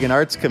the Oregon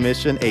Arts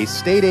Commission, a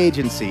state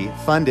agency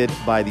funded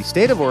by the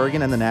state of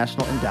Oregon and the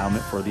National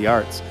Endowment for the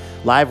Arts.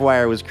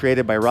 Livewire was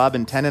created by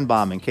Robin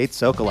Tenenbaum and Kate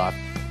Sokoloff.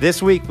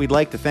 This week, we'd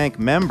like to thank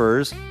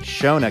members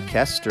Shona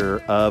Kester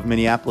of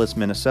Minneapolis,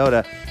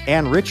 Minnesota,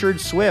 and Richard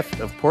Swift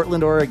of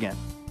Portland, Oregon.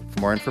 For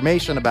more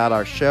information about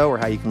our show or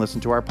how you can listen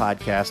to our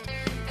podcast,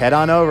 head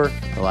on over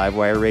to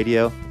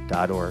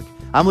livewireradio.org.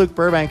 I'm Luke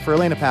Burbank for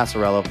Elena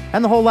Passarello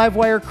and the whole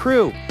Livewire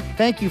crew.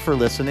 Thank you for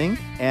listening,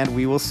 and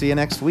we will see you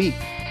next week.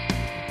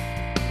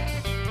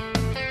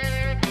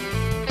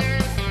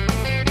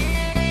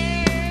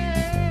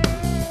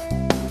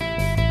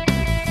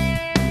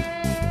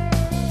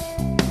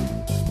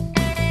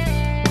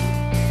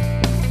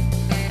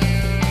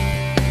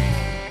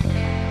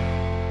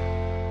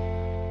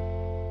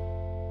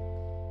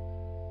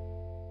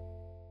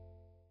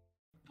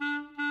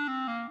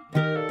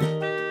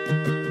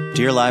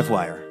 Dear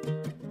Livewire,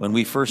 when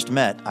we first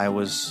met, I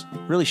was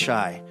really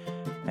shy.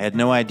 I had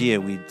no idea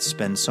we'd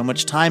spend so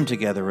much time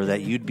together or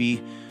that you'd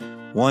be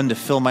one to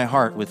fill my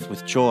heart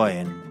with joy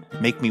and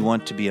make me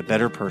want to be a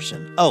better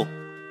person. Oh,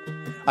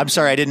 I'm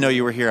sorry, I didn't know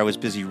you were here. I was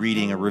busy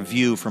reading a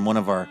review from one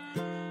of our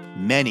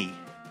many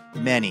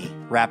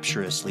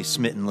rapturously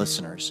smitten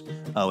listeners.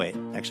 Oh, wait,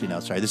 actually,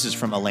 no, sorry. This is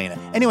from Elena.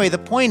 Anyway, the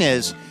point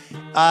is,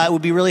 it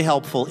would be really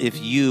helpful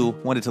if you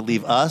wanted to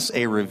leave us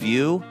a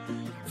review.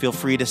 Feel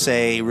free to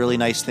say really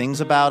nice things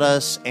about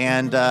us,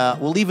 and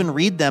we'll even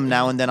read them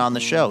now and then on the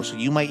show. So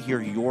you might hear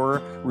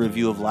your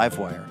review of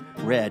Livewire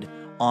read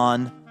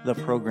on the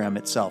program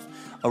itself.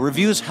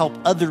 Reviews help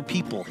other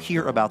people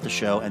hear about the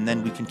show, and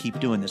then we can keep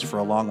doing this for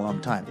a long,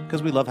 long time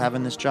because we love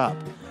having this job.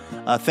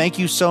 Thank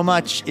you so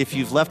much if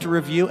you've left a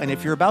review, and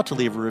if you're about to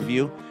leave a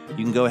review,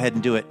 you can go ahead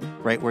and do it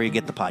right where you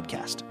get the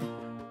podcast.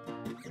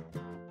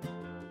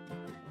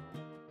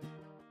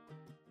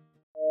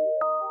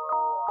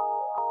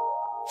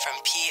 From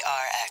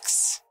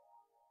PRX.